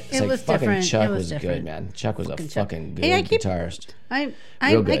admit, it's it like was fucking different. Chuck It was was different. good, man. Chuck was a Chuck. fucking good Hey, I keep- guitarist. I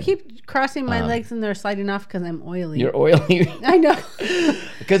Real good. keep crossing my legs and they're sliding off because I'm oily. You're oily. I know.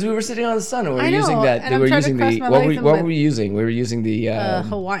 Because we were sitting on the sun and we were I know, using that. and We I'm were trying to using cross the my what, legs we, and what my- were we using? We were using the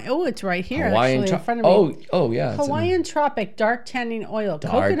Hawaii. Oh, it's right here. Hawaiian. Actually, in front of me. Oh yeah. it's in Hawaiian Tropic Dark Tanning Oil.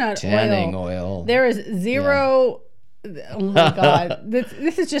 dark Coconut tanning oil. oil. There is zero. Oh my god!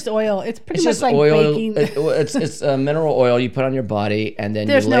 This is just oil. It's pretty It's much just like oil. baking. It's mineral oil you put on your body, and then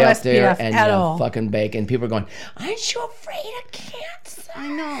There's you no lay out there SPF and at you all. fucking bake. And people are going, "Aren't you afraid of cancer?" I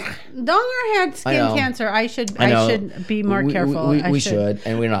know. Donger had I skin know. cancer. I should know. be more careful. We I should,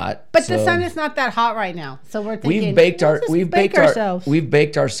 and we're not. But the So sun is not that hot right now, so we're thinking we've baked our let's just we've bake baked ourselves. our we've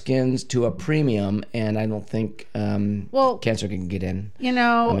baked our skins to a premium, and I don't think Well, cancer can get in. You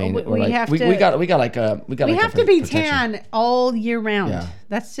know, I mean, we we're like- have we to. got we like a have to be protection. tan all year round. Yeah.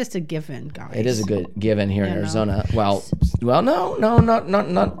 That's just a given, guys. It is a good given here in You know. Arizona. Well, no,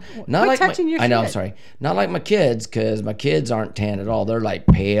 not like touching my, your I know, I'm shit. sorry, not like my kids, because my kids aren't tan at all. They're like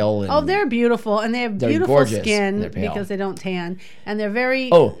pale. And, Oh, they're beautiful, and they have They're beautiful gorgeous. skin They're pale. because they don't tan, and they're very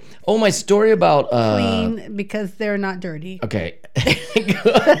oh, my story about clean because they're not dirty. Okay,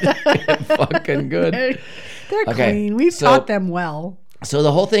 good, fucking good. They're Okay, clean. We've so- taught them well. So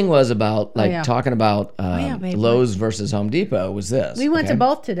the whole thing was about like yeah. talking about yeah, babe. Lowe's versus Home Depot. Was this? We went okay? to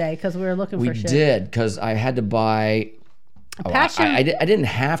both today because we were looking We for shit. did because I had to buy. passion- I didn't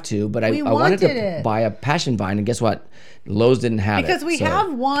have to, but I We wanted to wanted it. buy a passion vine, and guess what? Lowe's didn't have Because it. we so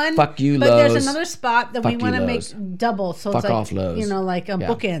have one, Fuck you, but Lowe's. there's another spot that we Fuck you, want to make Lowe's. double. So Fuck it's like, off, Lowe's. you know, like Yeah.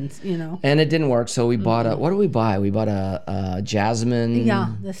 bookends, you know. And it didn't work, so we bought a. What did we buy? We bought a jasmine. Yeah,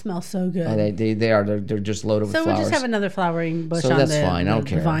 they smell so good. Oh, they're just loaded with so flowers. we'll just have another flowering bush so on that's the, fine. I don't the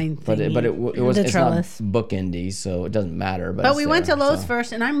care. vine but it thingy, was the it's trellis. not bookendy, so it doesn't matter. But But it's we went there, to Lowe's so.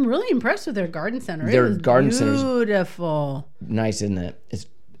 first, and I'm really impressed with their garden center. Their it was garden center's beautiful. Nice, isn't it? It's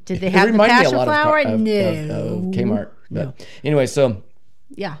Did they it have the reminded me a passion lot flower? of No. Kmart. But anyway, so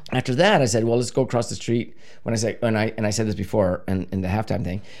Yeah. after that, I said, "Well, let's go across the street." When I said this before, and in the halftime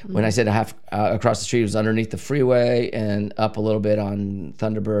thing, when I said across the street, it was underneath the freeway and up a little bit on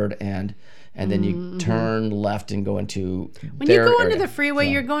Thunderbird, and and then you turn left and go into. When you their go into area. the freeway,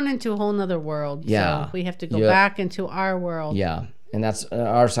 So, you're going into a whole nother world. Yeah. So we have to go Yeah. back into our world. Yeah, and that's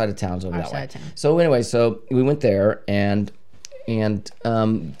our side of town's over Our that way. side of town. So anyway, so we went there and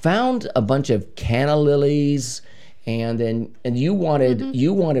found a bunch of canna lilies, and you wanted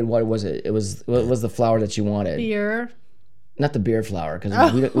what was it? What was the flower that you wanted? Beer. Not the beer flower,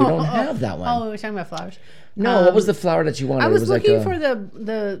 because we don't have that one. Oh, we were talking about flowers. No, what was the flower that you wanted? I was it was looking like for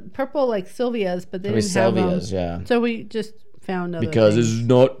the purple like Sylvias, but they Maybe didn't have them. salvias, yeah. So we just found other because things. it's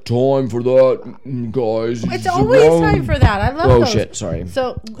not time for that, guys. It's always time for that. I love Oh those. shit! Sorry.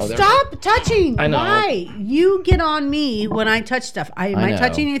 So there- stop touching. I know. Why? You get on me when I touch stuff. Am I know.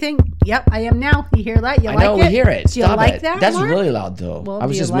 touching anything? Yep, I am now. You hear that? You I like know it? we hear it. Do you Stop like it. that? That's Mark? really loud though. Well, I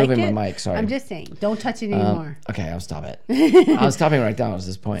was do you just like moving it? my mic. Sorry. I'm just saying, don't touch it anymore. Okay, I'll stop it. I was stopping right down at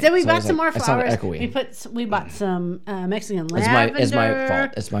this point. Then we So I bought was some like, more I sounded flowers. echoey. We bought some Mexican It's lavender. my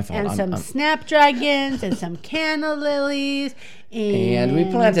fault. It's my fault. And some snapdragons and some canna lilies. And we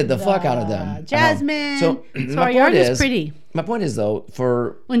planted the fuck out of them. I know. Jasmine. So So my our yard point is pretty. My point is though,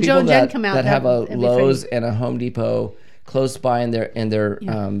 for When people Joe and Jen that, come out, that have a that'd be Lowe's pretty. and a Home Depot close by in their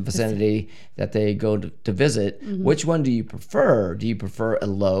vicinity that they go to visit, Mm-hmm. which one do you prefer? Do you prefer a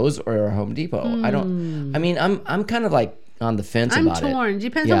Lowe's or a Home Depot? I mean, I'm kind of like on the fence I'm about it. torn.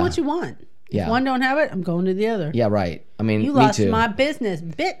 Depends Yeah. on what you want. Yeah. If one don't have it, I'm going to the other. Yeah, right. I mean, You me lost too. my business,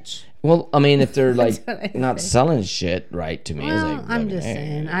 bitch. Well, I mean, if they're like what I not say. selling shit right to me, it's Well, like, I'm okay, just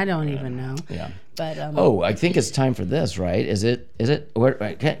saying. I don't even know. Yeah. But Oh, I think it's time for this, right? Is it? Where?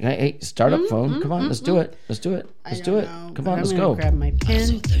 Right, hey, start up phone. Come on, let's do it. Let's do it. Let's do it. Come on, I'm let's gonna go. Grab my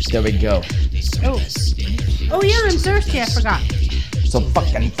pen. There we go. Oh yeah, I'm thirsty. I forgot. So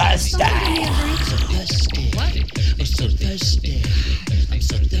fucking thirsty.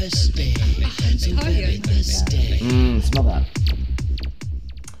 Smell that.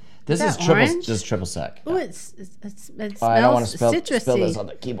 This Is is that triple. orange? This is triple sec. Oh, it smells I don't want to spill citrusy. this on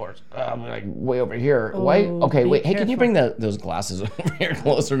the keyboard. I'm like way over here. Wait. Okay. be Wait. Hey, can you careful. bring those glasses over here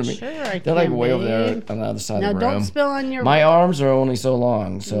closer to me? Sure, I They're like can, way over there babe. on the other side Now of the room. don't spill on your. My arms are only so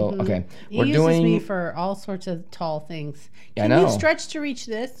long. So okay, He we're uses doing. me for all sorts of tall things. Yeah, I Can you know. stretch to reach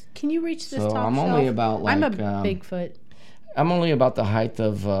this? Can you reach this So top I'm only shelf? about, I'm a like, Bigfoot. I'm only about the height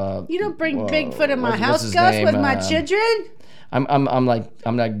of. You don't bring whoa, Bigfoot in my what's house, his Gus, name? with my children. I'm like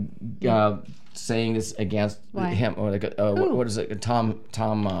saying this against Why? him or like what is it? Tom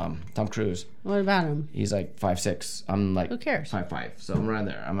Cruise. What about him? He's like 5'6". I'm like Who cares? 5'5". So I'm around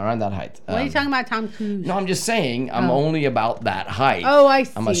there. I'm around that height. What are you talking about, Tom Cruise? No, I'm just saying I'm only about that height. Oh, I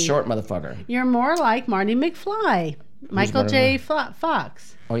see. I'm a short motherfucker. You're more like Marty McFly, Michael J.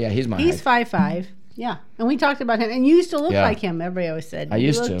 Fox. Oh yeah, he's my He's height. 5'5". Yeah, and we talked about him, and you used to look Yeah. like him. Everybody always said I you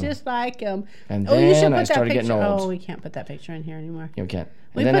used look to. just like him. And Oh, you should then put I that started picture. getting old. Oh, we can't put that picture in here anymore. You can't.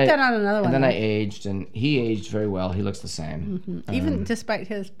 We And put then that on another one. And then I though. aged, and he aged very well. He looks the same. Even despite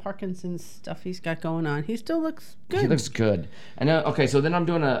his Parkinson's stuff he's got going on, he still looks good. He looks good. And okay, so then I'm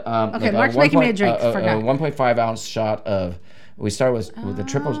doing a Okay, Mark's making me a drink, a forgot. 1.5 ounce shot of. We start with the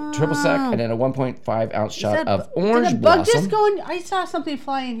triple sec, and then a 1.5 ounce Is shot that- of did orange a bug blossom. just go in? I saw something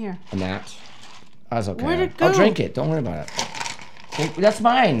fly in here. And that. That's okay. Where'd it I'll go? drink it. Don't worry about it. That's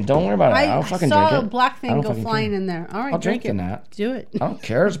mine. Don't worry about it. I I don't fucking saw drink a it. black I thing don't go fucking flying care. in there. All right, I'll drink drink it. the gnat. Do it. I don't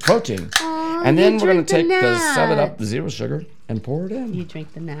care. It's protein. Aw, And then you we're gonna drink the take the 7 gnat. Up zero sugar and pour it in. You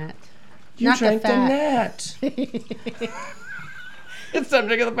drink the gnat. You Not drank the the fat. gnat. Instead of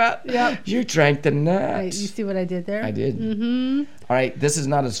drinking the fat. Yep. You drank the gnat. Right, you see what I did there? I did. Mm-hmm. All right, this is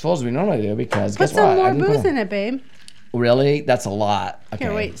not as full as we normally do because Put guess what? some I more didn't put booze in it, babe. Really? That's a lot. Okay.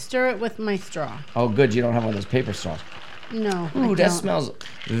 Here, wait. Stir it with my straw. Oh, good. You don't have one of those paper straws. No. I Ooh, that don't. smells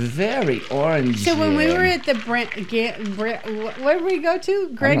very orange. So when we were at the where did we go to?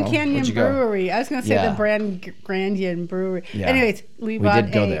 Grand know. Canyon Where'd you go? Brewery. I was going to say Yeah. the Grand Canyon Brewery. Yeah. Anyways, we We bought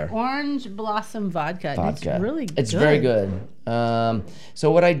did go a there. orange blossom vodka. vodka. It's really good. It's very good.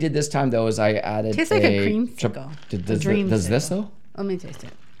 So what I did this time though is I added Tastes like a creamsicle. Does this though? Let me taste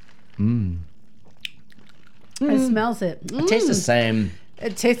it. It smells it. It tastes the same.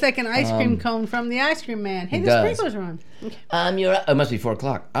 It tastes like an ice cream cone from the ice cream man. Hey, it the does. sprinklers are on. Okay. It must be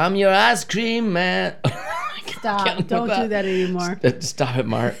 4:00. I'm your ice cream man. Stop. Can't Don't do do that anymore. Stop it,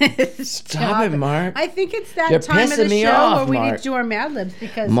 Mark. Stop it, Mark. I think it's that You're time of the pissing me show off, where we need Mark. to do our Mad Libs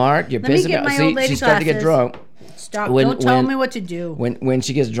because Mark, you're let me pissing me get off. my See, old lady she's starting to get glasses. drunk. Stop. When- Don't tell when- me what to do. When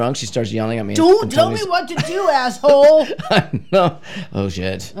she gets drunk, she starts yelling at me. Don't and tell telling me what to do, asshole. No. Oh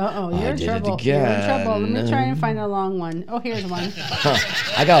shit. Uh-oh, I you're in did it trouble. You're in again. trouble. Let me try and find a long one. Oh, here's one.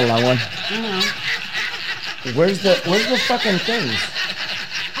 I got a long one. Uh-huh. Where's the fucking things?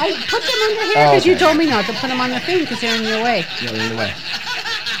 I put them under here Oh, because you okay. told me not to put them on the thing because they're in your way. Yeah, they're in the way.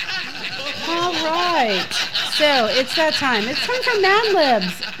 right. So it's that time. It's time for Mad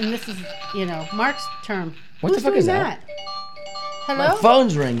Libs. And this is, Mark's term. What Who's the fuck doing is that? Hello? My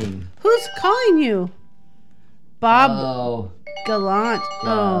phone's ringing. Who's calling you? Bob Oh. Gallant.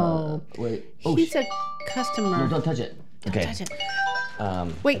 Oh. Wait. Oh, He's a customer. no, don't touch it. Okay. Touch it.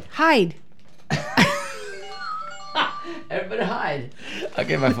 Wait, hide. Everybody hide.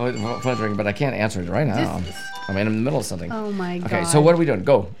 Okay, my phone's ringing, but I can't answer it right now. I'm in the middle of something. Oh my God. Okay, so what are we doing?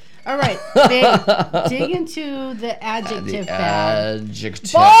 Go. All right, babe, dig into the adjective bag.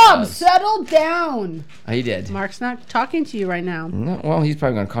 Adjective. Bob, settle down. He did. Mark's not talking to you right now. No, well, he's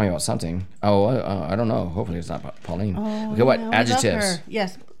probably going to call me about something. Oh, I don't know. Hopefully it's not Pauline. Okay, what? Yeah, we love Adjectives. her.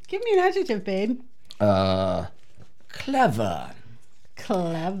 Yes. Give me an adjective, babe. Clever.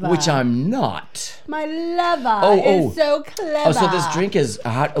 Clever. Which I'm not. My lover is so clever. Oh, so this drink is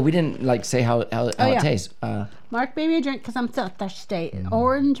hot. We didn't say how yeah. it tastes. Mark, baby, a drink because I'm so thirsty.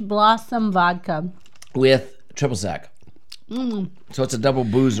 Orange blossom vodka. With triple sec. So it's a double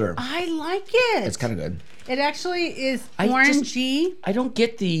boozer. I like it. It's kind of good. It actually is I orangey. I don't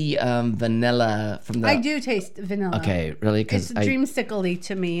get the vanilla from the. I do taste vanilla. Okay, really? It's Because dreamsicle-y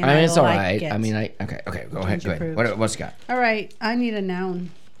to me. And I mean, it's all like right. it. I mean, okay. Go ahead. Go ahead. approved. What's you got? All right, I need a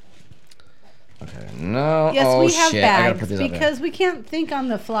noun. Okay. No. Yes, oh we have shit! I gotta bags put these up there. because we can't think on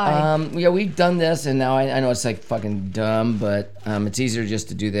the fly. Yeah, we've done this, and now I know it's like fucking dumb, but it's easier just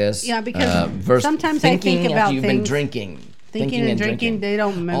to do this. Yeah, because versus sometimes I think thinking about after you've been things- drinking. Thinking and drinking, they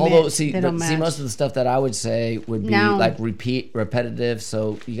don't match. Although, they don't match. most of the stuff that I would say would be Noun. like repetitive.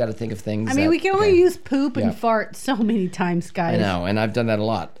 So you got to think of things. I mean, we can only use poop and Yeah. fart so many times, guys. I know, and I've done that a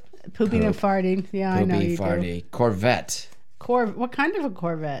lot. Pooping and farting. Yeah, I know Poopy, you farty. Corvette. do. What kind of a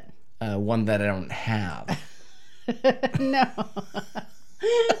Corvette? One that I don't have. No.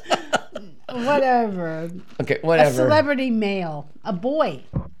 Whatever. Okay, A whatever. celebrity male. A boy.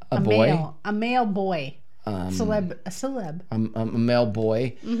 A boy? Male. A male boy. A celeb. I'm a male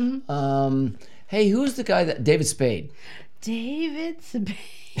boy. Mm-hmm. Hey, who's the guy that David Spade? David Spade.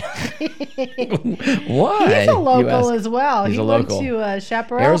 Why? He's a local as well. He's he a went local. to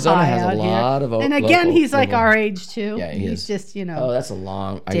Chaparral Arizona High has a out lot here. of And again, local- he's like local- our age too. Yeah, he he's is. just, Oh, that's a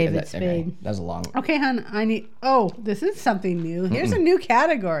long. David Okay, Spade. that's a long. Okay, hon, I need. Oh, this is something new. Here's a new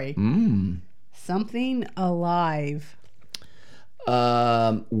category. Something alive.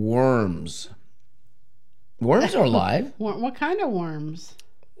 Worms. Worms are alive. What kind of worms?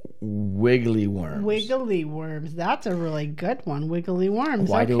 Wiggly worms. Wiggly worms. That's a really good one. Wiggly worms.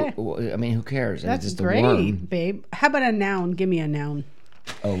 Why okay. I mean, who cares? That's it's just great, a worm. babe. How about a noun? Give me a noun.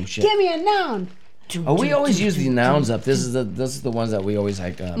 Oh shit. Give me a noun. Oh, we always use the nouns up. This is the ones that we always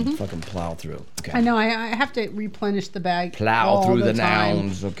fucking plow through. Okay. I know. I have to replenish the bag. Plow all through the time.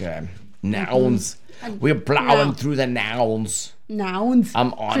 nouns. Okay. Nouns. We're plowing No. through the nouns. Nouns.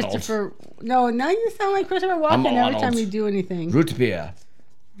 I'm Arnold. Christopher. No, now you sound like Christopher I'm Walken every Arnold. time you do anything. Root beer.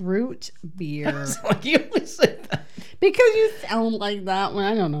 Root beer. Like you always say that. Because you sound like that one.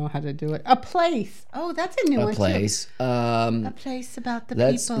 I don't know how to do it. A place. Oh, that's a new one A place. too. A place about the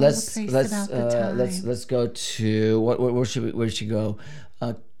Let's people. let's a place let's about the time. let's go to where should go?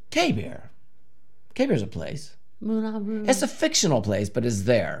 K-Bear. K-Bear's a place. Moulin Rouge. It's a fictional place, but it's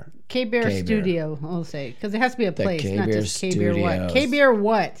there. K-Bear K-Bear. Studio, I'll say. Because it has to be a place, not K-Bear just K-Bear what. Studios. K-Bear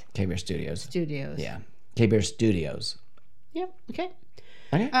what? K-Bear Studios. Studios. Yeah. K-Bear Studios. Yep, okay.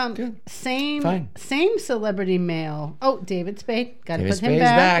 Okay. Good. Same Fine. celebrity male. Oh, David Spade. Got to David put him Spade's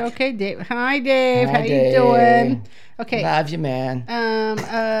back. back. Okay, Dave. Hi, Dave. Hi, How Dave. you doing? Okay. Love you, man.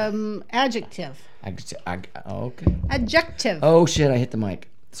 Adjective. Okay. Adjective. Oh shit! I hit the mic.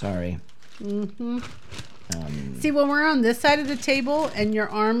 Sorry. See, when we're on this side of the table and your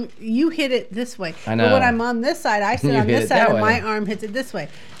arm, you hit it this way. I know. But when I'm on this side, I sit You on hit this it side that and way. my arm hits it this way.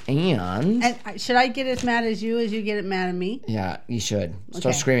 And Should I get as mad as you get mad at me? yeah, you should start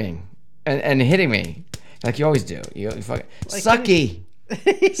Okay. screaming and hitting me like you always do. You fucking sucky,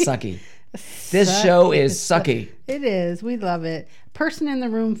 sucky. This show is sucky. It is. We love it. Person in the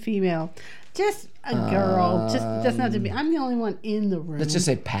room, female. Just a girl. Just doesn't have to be. I'm the only one in the room. Let's just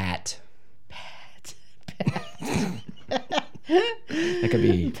say Pat. That could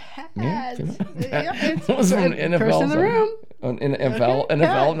be. Pat. Yeah, it's What was on person NFL? in the room. On NFL, Okay, NFL,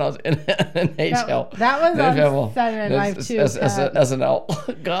 yeah. no, NHL. That was on NFL. Saturday Night That's- too, that's- Pat.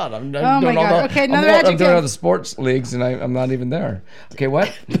 SNL. God, I'm Oh my doing all God. the. Okay, I'm another doing- I'm doing adjective. all the sports leagues, and I'm not even there. Okay, what?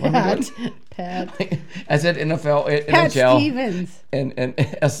 What am I doing? Pat. I said NFL, Pat NHL, Stevens. and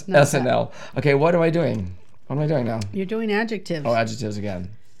Not SNL. Okay, what am I doing? What am I doing now? You're doing adjectives. Oh, adjectives again.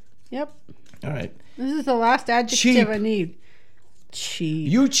 Yep. All right. This is the last adjective Cheap. I need. Cheap.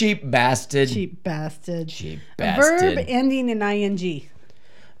 You cheap bastard. Cheap bastard. Cheap A verb bastard. ending in ing.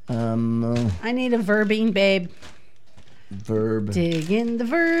 I need a verbene, babe. Verb. Dig in the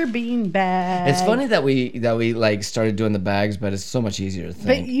verbene bag. It's funny that we like started doing the bags, but it's so much easier to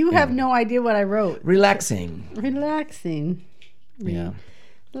think. But you have no idea what I wrote. Relaxing. Relaxing. Yeah.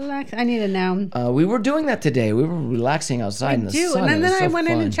 Relax. I need a noun. We were doing that today. We were relaxing outside in the Do. sun. And then It was I so went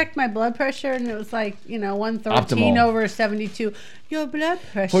in fun. and checked my blood pressure, and it was like, 113 Optimal. over 72. Your blood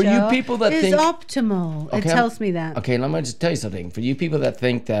pressure For you people that is think- optimal. It Okay, tells me that. Okay, let me just tell you something. For you people that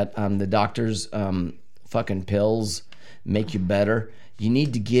think that the doctor's fucking pills make you better, you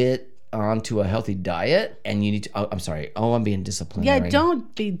need to get onto a healthy diet, and you need to. Oh, I'm sorry. Oh, I'm being disciplinary. Yeah,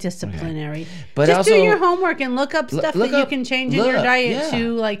 don't be disciplinary. But just do also- your homework and look up stuff look that you up- can change in your look, diet yeah.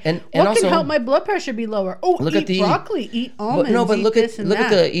 to, like, And what also- can help my blood pressure be lower? Oh, Look eat at the- broccoli, eat almonds, But eat look this at and look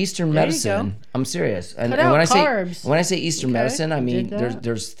that. at the Eastern There you medicine. go. I'm serious. And, Cut and out when carbs. I say Eastern Okay, medicine, I mean did that.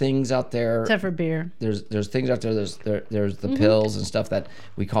 there's things out there. Except for beer. There's things out there. There's the pills and stuff that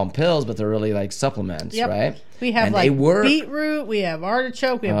we call them pills, but they're really like supplements, Yep. right? We have And like they work. beetroot, we have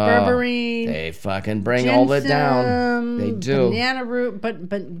artichoke, we have Oh, berberine. They fucking bring all it down. They do. Banana root,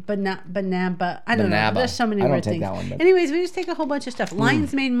 but not banana. I don't know. Banaba. There's so many I don't weird take things. that one, but- Anyways, we just take a whole bunch of stuff.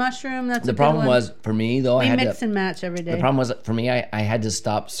 Lion's mane mushroom. That's The a good problem one. was for me though. I we had mix to. and match every day. The problem was for me. I had to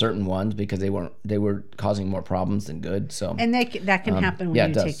stop certain ones because they were causing more problems than good. So and that can happen when yeah,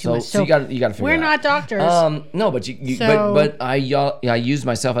 you it does. take too much. So you got to figure we're it out. not doctors. No, but you So- but I used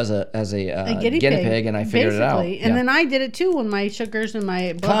myself as a guinea pig, and I figured it out. basically. And then I did it too when my sugars and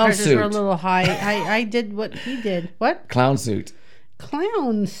my blood Clown pressures were a suit. little high. I did what he did. What? Clown suit.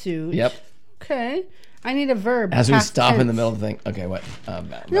 Clown suit. Yep. Okay. I need a verb. As we past stop in the tense. middle of the thing. Okay, what?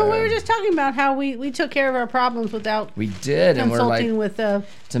 No, we were just talking about how we took care of our problems without We did, and we're consulting like, with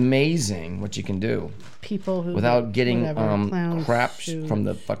it's amazing what you can do people who without getting whatever, clown crap suit. from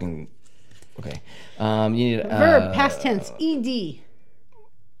the fucking. Okay. You need verb past tense ed.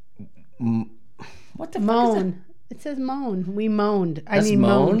 What the fuck is that? Moan. It says moan. We moaned. That's I mean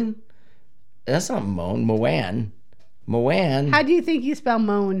moan. moaned. That's not moan. Moan. Moan. How do you think you spell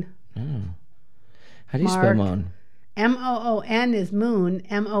moan? How do you spell Mark? moan? MOON is moon.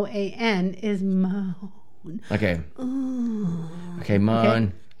 MOAN is moan. Okay. Okay,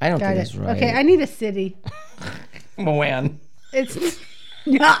 moan. I don't Got think it. that's right. Okay, I need a city. Moan. It's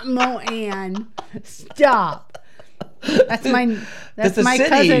not Moan. Stop. That's my That's a my city,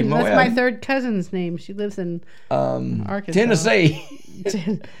 cousin. That's my Moan. third cousin's name. She lives in Arkansas. Tennessee.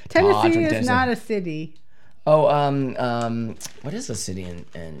 Tennessee from is Tennessee. not a city. Oh, what is the city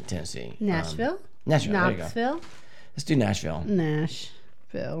in Tennessee? Nashville. Nashville. There you go. Knoxville. Let's do Nashville.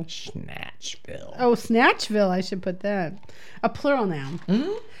 Nashville. Snatchville. Oh, Snatchville. I should put that. A plural noun.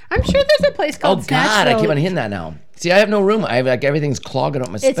 I'm sure there's a place Oh called God, I Snatchville. keep on hitting that now. See, I have no room. I have like everything's clogging up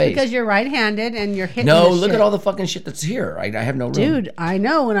my It's space. because you're right-handed and you're hitting. No, this look shit. at all the fucking shit that's here. I have no room. Dude, I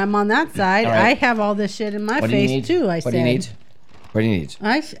know when I'm on that side, All right. I have all this shit in my what do you face need? too. I what said. do you need? What do you need?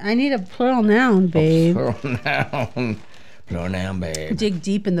 I need a plural noun, babe. Plural noun, babe. Dig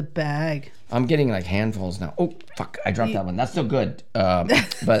deep in the bag. I'm getting like handfuls now. Oh fuck! I dropped that one. That's still good. But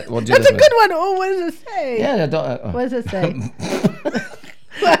we'll do That's this a good one. Oh, what does it say? Yeah, don't. What does it say?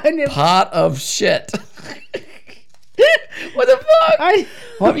 Pot of shit. What the fuck?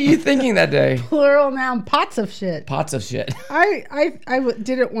 What were you thinking that day? Plural noun, pots of shit. Pots of shit.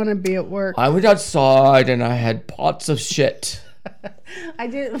 Didn't want to be at work. I went outside and I had pots of shit I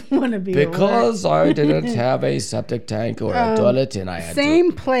didn't want to be at work. because I didn't have a septic tank or a toilet, and I had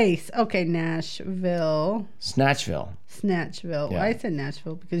Same place. Okay, Nashville. to Snatchville. Snatchville. Yeah. I said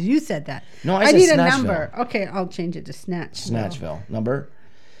Nashville because you said that. No, I I said need a Snatchville. number. Okay, I'll change it to Snatchville. Snatchville. Number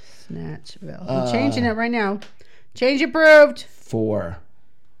Snatchville. I'm changing it right now. Change approved. 4.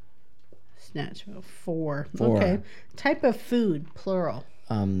 Snatchville. 4. 4. Okay. Type of food, plural.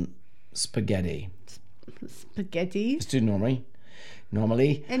 Spaghetti. Spaghetti. Let's do normally.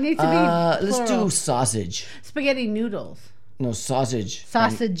 It needs to be let's plural. do sausage. Spaghetti noodles. No, sausage.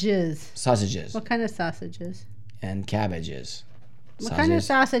 Sausages. Sausages What kind of sausages? and cabbages. What kind of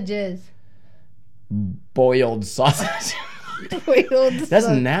sausages? Boiled sausage. Boiled That's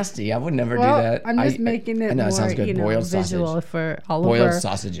sausage. nasty. I would never Well, do that. I'm just making it I know, more, it sounds good. Boiled visual sausage. for all Boiled of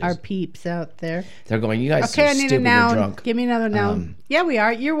sausages. our peeps out there. They're going, you guys Okay, are I need a stupid. You're noun. drunk. Give me another noun. Yeah, we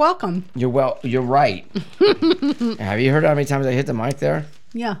are. You're welcome. You're right. Have you heard how many times I hit the mic there?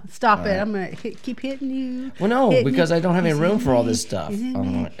 Yeah, stop it. I'm gonna keep hitting you. Well, no, Hitting because it. I don't have any Is room it for all me? this stuff. Is it I me?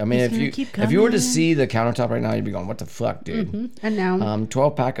 mean, It's if gonna you keep if you were to coming. see the countertop right now, you'd be going, "What the fuck, dude?" A noun.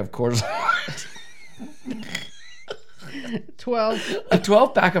 12-pack of Coors Light. 12. A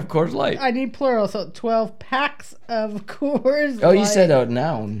 12 pack of Coors Light. I need plural, so 12 packs of Coors Oh, you Light. said a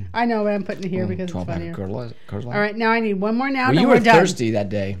noun. I know, but I'm putting it here because it's 12 pack funnier. of Coors Light. All right, now I need one more now. Well, then you we're were done. thirsty that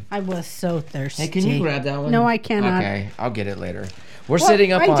day. I was so thirsty. Hey, can you grab that one? No, I cannot. Okay, I'll get it later. We're Well,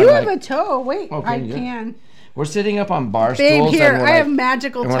 sitting up I on do like, have a toe. Wait, Okay, I good. can. we're sitting up on bar Babe, stools. here, and we're I have like-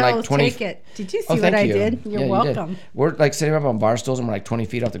 magical and we're like toes. 20 Take it. Did you see Oh, what thank I you. did? You're Yeah, you did. welcome. We're like sitting up on bar stools and we're like 20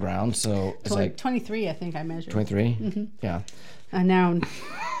 feet off the ground, so it's like 23, I think I measured. 23. Mm-hmm. Yeah. A noun.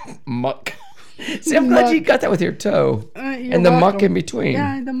 Muck. See, I'm glad you Muck. got that with your toe You're and the muck welcome. in between.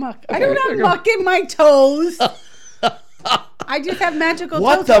 Yeah, the muck. I Okay, don't there have you go. muck in my toes. I just have magical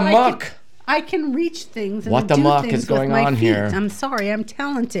What toes. the so muck? I can reach things and What the do muck things is going with my on feet. here? I'm sorry, I'm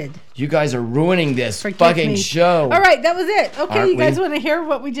talented. You guys are ruining this Forgive fucking me. show. All right, that was it. Okay, Aren't you guys we? want to hear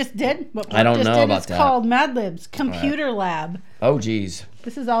what we just did? What I don't just know did about is that. called Mad Libs Computer Lab. Oh, geez.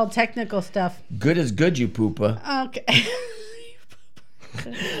 This is all technical stuff. Good is good, you poopa. Okay.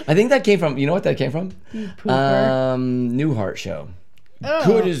 I think that came from, you know what that came from? pooper. Newhart show. Oh.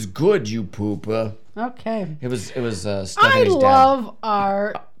 Good is good, you poopa. Okay. It was I Stephanie's dad. love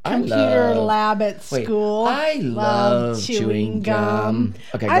our I computer love- lab at Wait, school. I love chewing gum.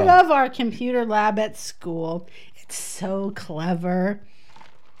 Okay, I go. love our computer lab at school. It's so clever.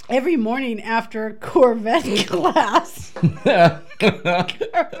 Every morning after Corvette class, Corvette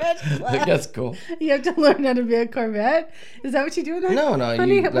class, That's cool. you have to learn how to be a Corvette. Is that what you do in that? No,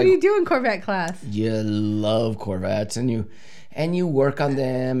 Honey, you, what like- do you do in Corvette class? You love Corvettes and you work on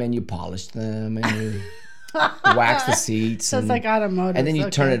them and you polish them and you wax the seats. So it's and, like automotive. and then you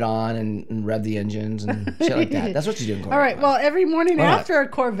turn it on and rev the engines and shit like that. That's what you do in Corvette. All right. class. Well, every morning All right. after a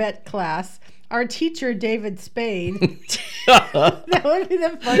Corvette class, our teacher, David Spade, that would be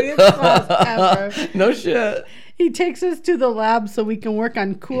the funniest class ever. No shit. He takes us to the lab so we can work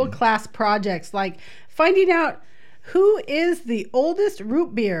on cool class projects like finding out who is the oldest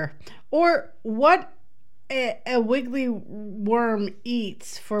root beer or what a wiggly worm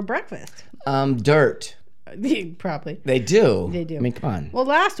eats for breakfast. Dirt. Probably. They do. They do. I mean, come on. Well,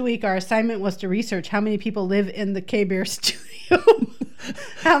 last week our assignment was to research how many people live in the K-Bear studio.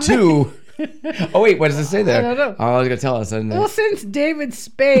 How many- Two. Oh wait, what does it say there? I don't know. Oh, I was gonna tell us. Didn't Well, it? since David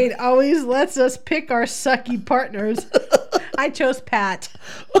Spade always lets us pick our sucky partners, I chose Pat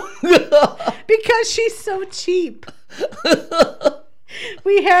because she's so cheap.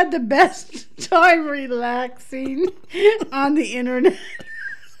 We had the best time relaxing on the internet.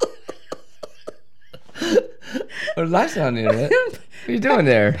 Relax on the internet. What are you doing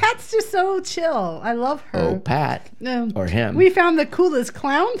there? Pat's just so chill. I love her. Oh, Pat. Or him. We found the coolest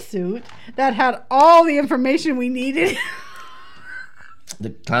clown suit that had all the information we needed. The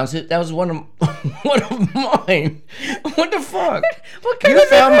clown suit. That was one of mine. What the fuck? What kind You of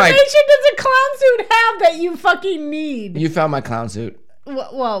found my- information does a clown suit have that you fucking need? You found my clown suit.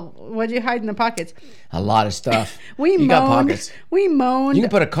 Well, what'd you hide in the pockets? A lot of stuff. We you moaned. got pockets. We moaned. You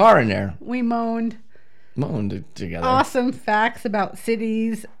can put a car in there. We moaned. Moaned together. Awesome facts about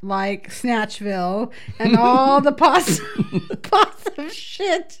cities like Snatchville and all the possum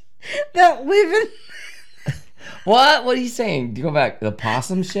shit that live in. What? What are you saying? Do you go back? The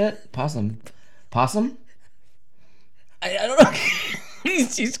possum shit? Possum? I don't know.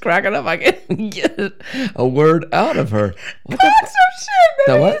 She's cracking up. I can't get a word out of her. What the? Pots of shit.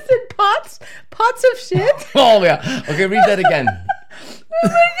 The Remember what? you said pots of shit? Oh yeah. Okay, read that again. Oh my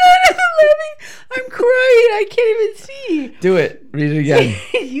god, I'm laughing. I'm crying. I can't even see. Do it. Read it again.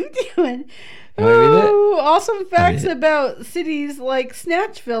 You doing? You wanna read it? Oh, awesome facts read it. about cities like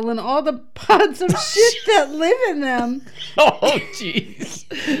Snatchville and all the pods of shit that live in them. Oh jeez.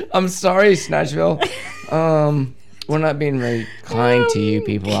 I'm sorry, Snatchville. We're not being very kind to you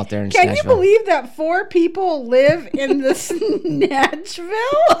people out there in Can Snatchville. you believe that 4 people live in the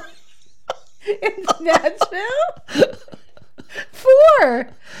Snatchville? In Snatchville? 4.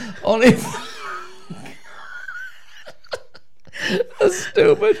 Only. That's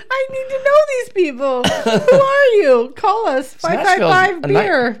stupid. I need to know these people. Who are you? Call us. 555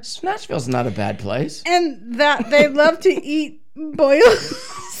 beer. Snatchville's not a bad place. And that they love to eat boiled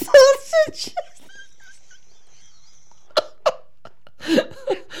sausages.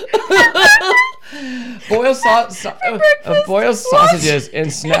 Boiled sausages in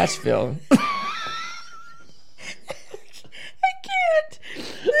Snatchville. I can't.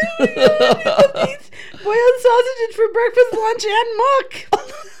 These boiled sausages for breakfast, lunch, and muck.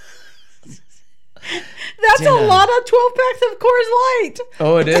 That's a Jenna. lot of 12 packs of Coors Light.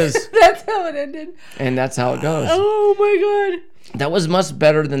 Oh, it is. That's how it ended. And that's how it goes. Oh my That was much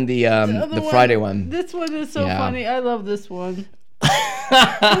better than the god. Friday one. This one is so Yeah. funny. I love this one.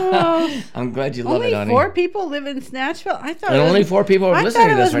 I'm glad you love Only it, honey. 4 people live in Snatchville. I thought And it was, only 4 people are I listening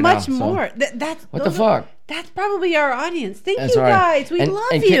thought to it this was right much now. so- more. That's What the fuck? That's probably our audience. Thank That's you all right. guys. We love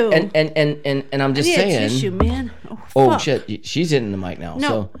and, you. And I'm I just need a saying. tissue, man. Oh fuck. shit, she's hitting the mic now. No,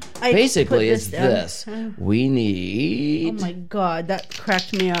 so I basically, put it's this down. this. We Oh need my god, that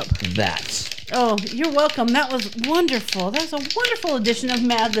cracked me up. that. Oh, you're welcome. That was wonderful. That was a wonderful edition of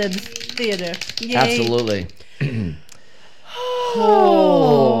Mad Libs Theater. Yay. Absolutely.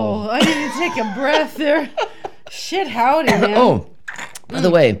 Oh, I need to take a breath there. Shit, howdy, man. Oh, by the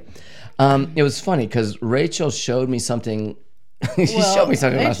way, it was funny because Rachel showed me something. She showed me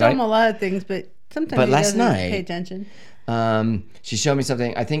something I last show him night. a lot of things, but sometimes But he last doesn't night- pay attention. She showed me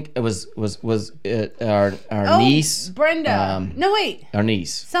something. I think it was our Oh, niece. Brenda. No, wait. Our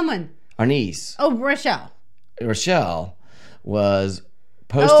niece. Someone. Our niece. Oh, Rochelle. Rochelle was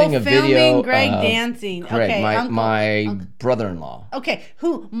posting a filming video Greg of dancing. Greg, Okay, my brother-in-law. Okay,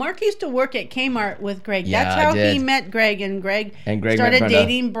 who? Mark used to work at Kmart with Greg. Yeah, That's I how he did. met Greg, and Greg Met started Brenda.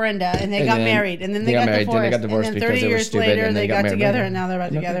 dating Brenda, and they And got then married, and then they got married, divorced, then they got divorced and then because 30 they were years stupid, later and they got married. together, and now they're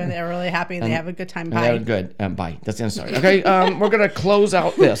back together, and they're really happy, and they have a good time. And they Bye. were good. Bye. That's the end of the story. Okay, we're gonna close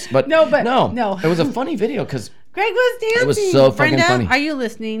out this, but No. it was a funny video because Greg was dancing. It was so fucking Brenda, funny. are you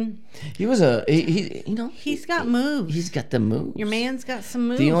listening? he was he you know He's got moves. he's got the moves. Your man's got some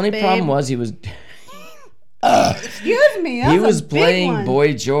moves. The only babe. problem was he was Excuse me. That he was was a big playing one.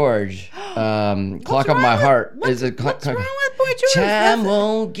 Boy George. Clock of wrong My with- Heart. What's, Is it what's wrong with Boy George? Time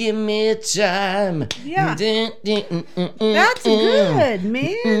won't give me time. Yeah. That's Mm. good,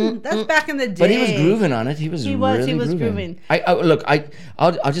 man. That's back in the day. But he was grooving on it. He was He really was grooving. grooving.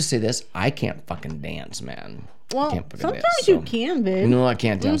 I'll just say this. I can't fucking dance, man. I Well, can't fucking sometimes dance, you so- can, babe. No, I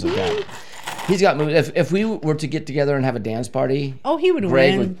can't dance like that. He's got moves. If we were to get together and have a dance party, Oh, he would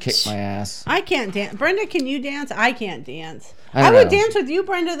Greg win. would kick my ass. I can't dance. Brenda, can you dance? I can't dance. I I don't would know. dance with you,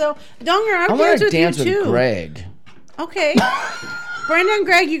 Brenda, though. Donger, I I would want dance to with dance you, with too. Greg. Okay. Brenda and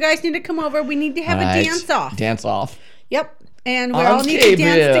Greg, you guys need to come over. We need to have Right. a dance off. Dance off. Yep. And we On all need to dance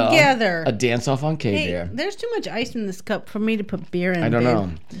K-Beer. together. A dance off on Hey, K-Beer. there's too much ice in this cup for me to put beer in. I don't babe.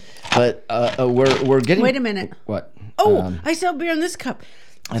 know, but we're getting. Wait a minute. What? Oh, I sell beer in this cup.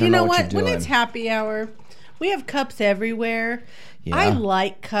 I Do don't you know know what what? you're When it's doing. happy hour, we have cups everywhere. Yeah. I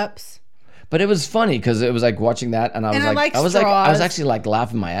like cups. But it was funny because it was like watching that, and I was And I like, like I was straws. actually like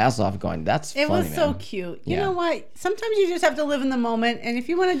laughing my ass off, going, "That's It funny, was so man." cute. You Yeah. know what? Sometimes you just have to live in the moment, and if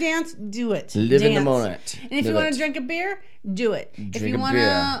you want to dance, do it. Live in the Dance. moment. And if you Live want it. to drink a beer, do it. If Drink you a want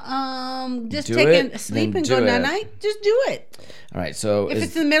to just Do take it, a sleep then and go do it. night night, just do it. All right, so If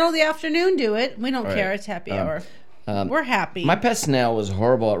it's in the middle of the afternoon, do it. We don't right. care. It's happy hour. We're happy. my pet snail was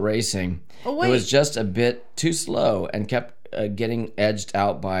horrible at racing. Oh, It wait. was just a bit too slow and kept getting edged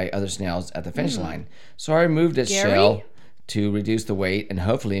out by other snails at the finish line. So I removed its Gary? shell to reduce the weight and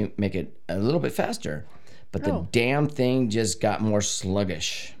hopefully make it a little bit faster. But the damn thing just got more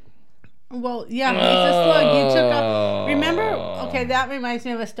sluggish. Well, yeah, it's a slug. You took a. Remember? Okay, that reminds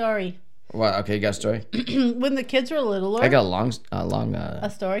me of a story. Well, okay, you got a story? When the kids were littler, I got a long a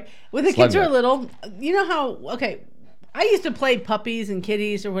story. When the Slug kids were bite. little, you know how? Okay, I used to play puppies and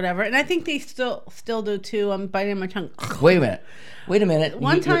kitties or whatever, and I think they still do too. I'm biting my tongue. Wait a minute.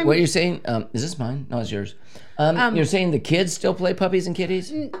 One time- what you're saying? Is this mine? No, it's yours. You're saying the kids still play puppies and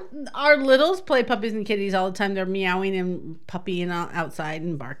kitties? Our littles play puppies and kitties all the time. They're meowing and puppying outside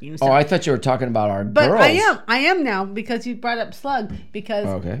and barking and stuff. Oh, I thought you were talking about our But girls. I am now because you brought up slug. Because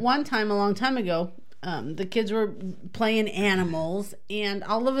Okay. one time, a long time ago, the kids were playing animals, and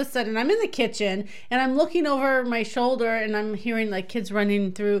all of a sudden, I'm in the kitchen and I'm looking over my shoulder and I'm hearing like kids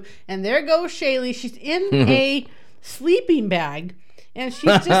running through, and there goes Shaylee. She's in a sleeping bag. And she's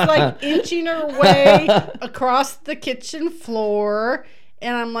just like inching her way across the kitchen floor.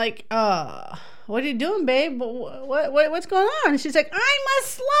 And I'm like, what are you doing, babe? What's going on? And she's like,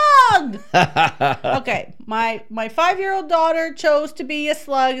 I'm a slug. Okay, my 5-year-old daughter chose to be a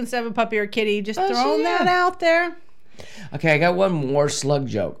slug instead of a puppy or kitty. Just throwing that out there. Okay, I got one more slug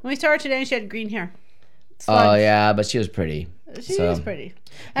joke. When we saw her today, she had green hair. Oh, Slug. yeah, but she was pretty. She So- is pretty.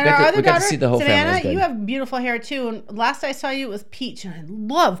 And got our to- other we got to daughter, see the whole family. It was Savannah, good. you have beautiful hair too. And last I saw you, it was peach, and I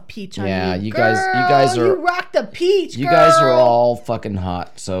love peach on Yeah, you. you guys are- You rock the peach. You guys are girl. all fucking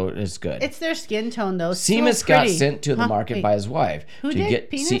hot, so it's good. It's their skin tone though. So Seamus got pretty. sent to the Huh? market Wait. by his wife Who to did? get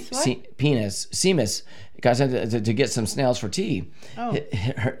Penis? What? penis. Seamus got sent to get some snails for tea. Oh.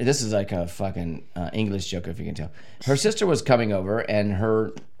 This is like a fucking English joke, if you can tell. Her sister was coming over, and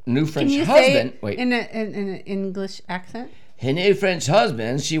her new Can French you husband. say Wait, in an English accent? her new French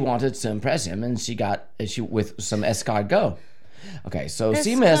husband. She wanted to impress him, and she with some escargot. Okay, so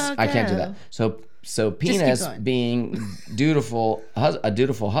Seamus, I can't do that. Escargot. So So keep Penis, going. being a dutiful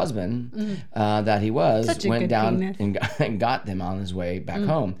husband that he was, Such a went good down penis. and got them on his way back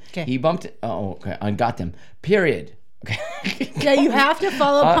home. Okay. He bumped. And got them. Period. Okay. Yeah, you have to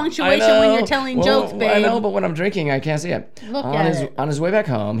follow I punctuation know. when you're telling jokes, babe. I know, but when I'm drinking, I can't see it. Look on at his it. on his way back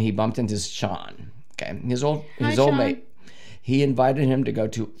home, he bumped into Sean. Okay, his old Sean. mate. He invited him to go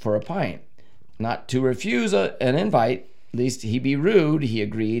for a pint. Not to refuse an invite, lest he be rude. He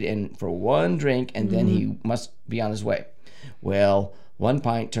agreed, and for one drink, and then he must be on his way. Well, one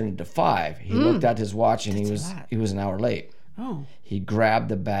pint turned into 5. He looked at his watch, and he was an hour late. Oh. He grabbed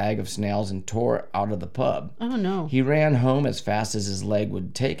the bag of snails and tore out of the pub. Oh, no. He ran home as fast as his leg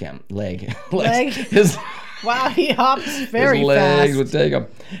would take him. Leg? His Wow, he hops very his legs fast. would take him,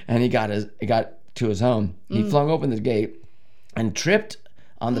 and he got to his home. He flung open the gate and tripped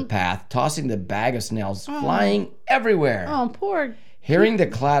on the path, tossing the bag of snails flying everywhere. Oh, poor. Hearing the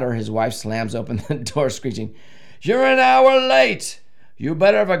clatter, his wife slams open the door, screeching, "You're an hour late! You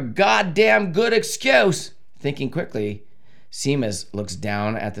better have a goddamn good excuse!" Thinking quickly, Seamus looks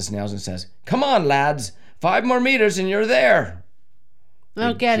down at the snails and says, "Come on, lads! 5 more meters and you're there!" I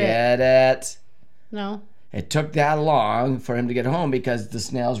don't get it. Get it? No. It took that long for him to get home because the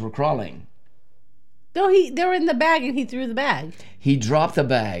snails were crawling. No, they were in the bag and he threw the bag. He dropped the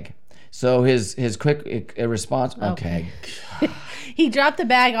bag. So his quick response, okay. He dropped the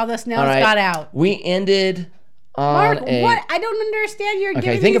bag, all the snails All right. got out. We ended on Mark, a... what? I don't understand. You're Okay,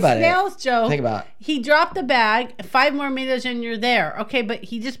 giving think me about it. snails joke. Think about it. He dropped the bag, 5 more meters and you're there. Okay, but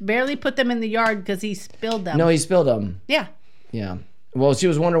he just barely put them in the yard because he spilled them. No, he spilled them. Yeah. Yeah. Well, she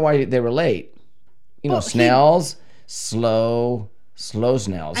was wondering why they were late. You know, Well, snails, slow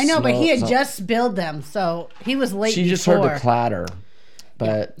snails. I know, but he had Slow- just spilled them, so he was late She before. just heard the clatter.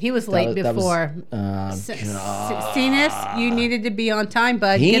 But He was that late that before. God. Cenas, you needed to be on time,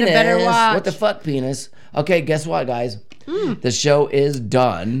 bud. Penis. Get a better watch. What the fuck, penis? Okay, guess what, guys? Hmm. The show is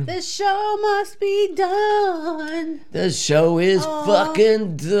done. The show must be done. The show is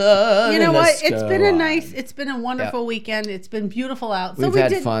fucking done. You know what? Let's It's go been on. it's been a wonderful weekend. It's been beautiful out. We've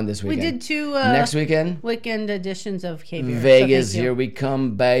had fun this weekend. We did 2 Next weekend, weekend editions of KBR. Vegas, here we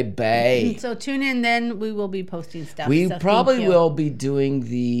come, baby. So tune in then. We will be posting stuff. We so thank probably you. will be doing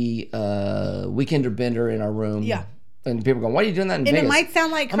the Weekender Bender in our room. Yeah. And people go, "Why are you doing that in And Vegas?" it might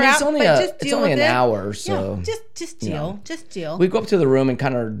sound like I crap, mean, it's only but just it's deal only with an it. hour, so Yeah, just deal. Just deal. we go up to the room and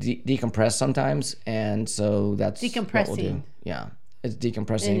kind of decompress sometimes, and so that's what we'll Decompressing. do. Yeah, it's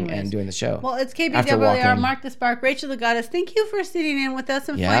decompressing Anyways. and doing the show. Well, it's After KBWR, walking. Mark the Spark, Rachel the Goddess. Thank you for sitting in with us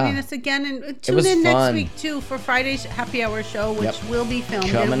and Yeah. finding us again. And tune was in next fun. week, too, for Friday's Happy Hour show, which Yep. will be filmed.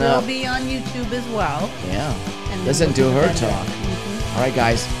 Coming it will up. be on YouTube as well. Yeah, And listen we'll to do her better. talk. All right,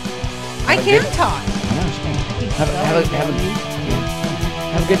 guys. I a can good- talk. Have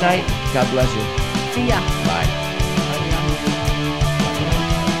a good night. God bless you. See ya. Bye.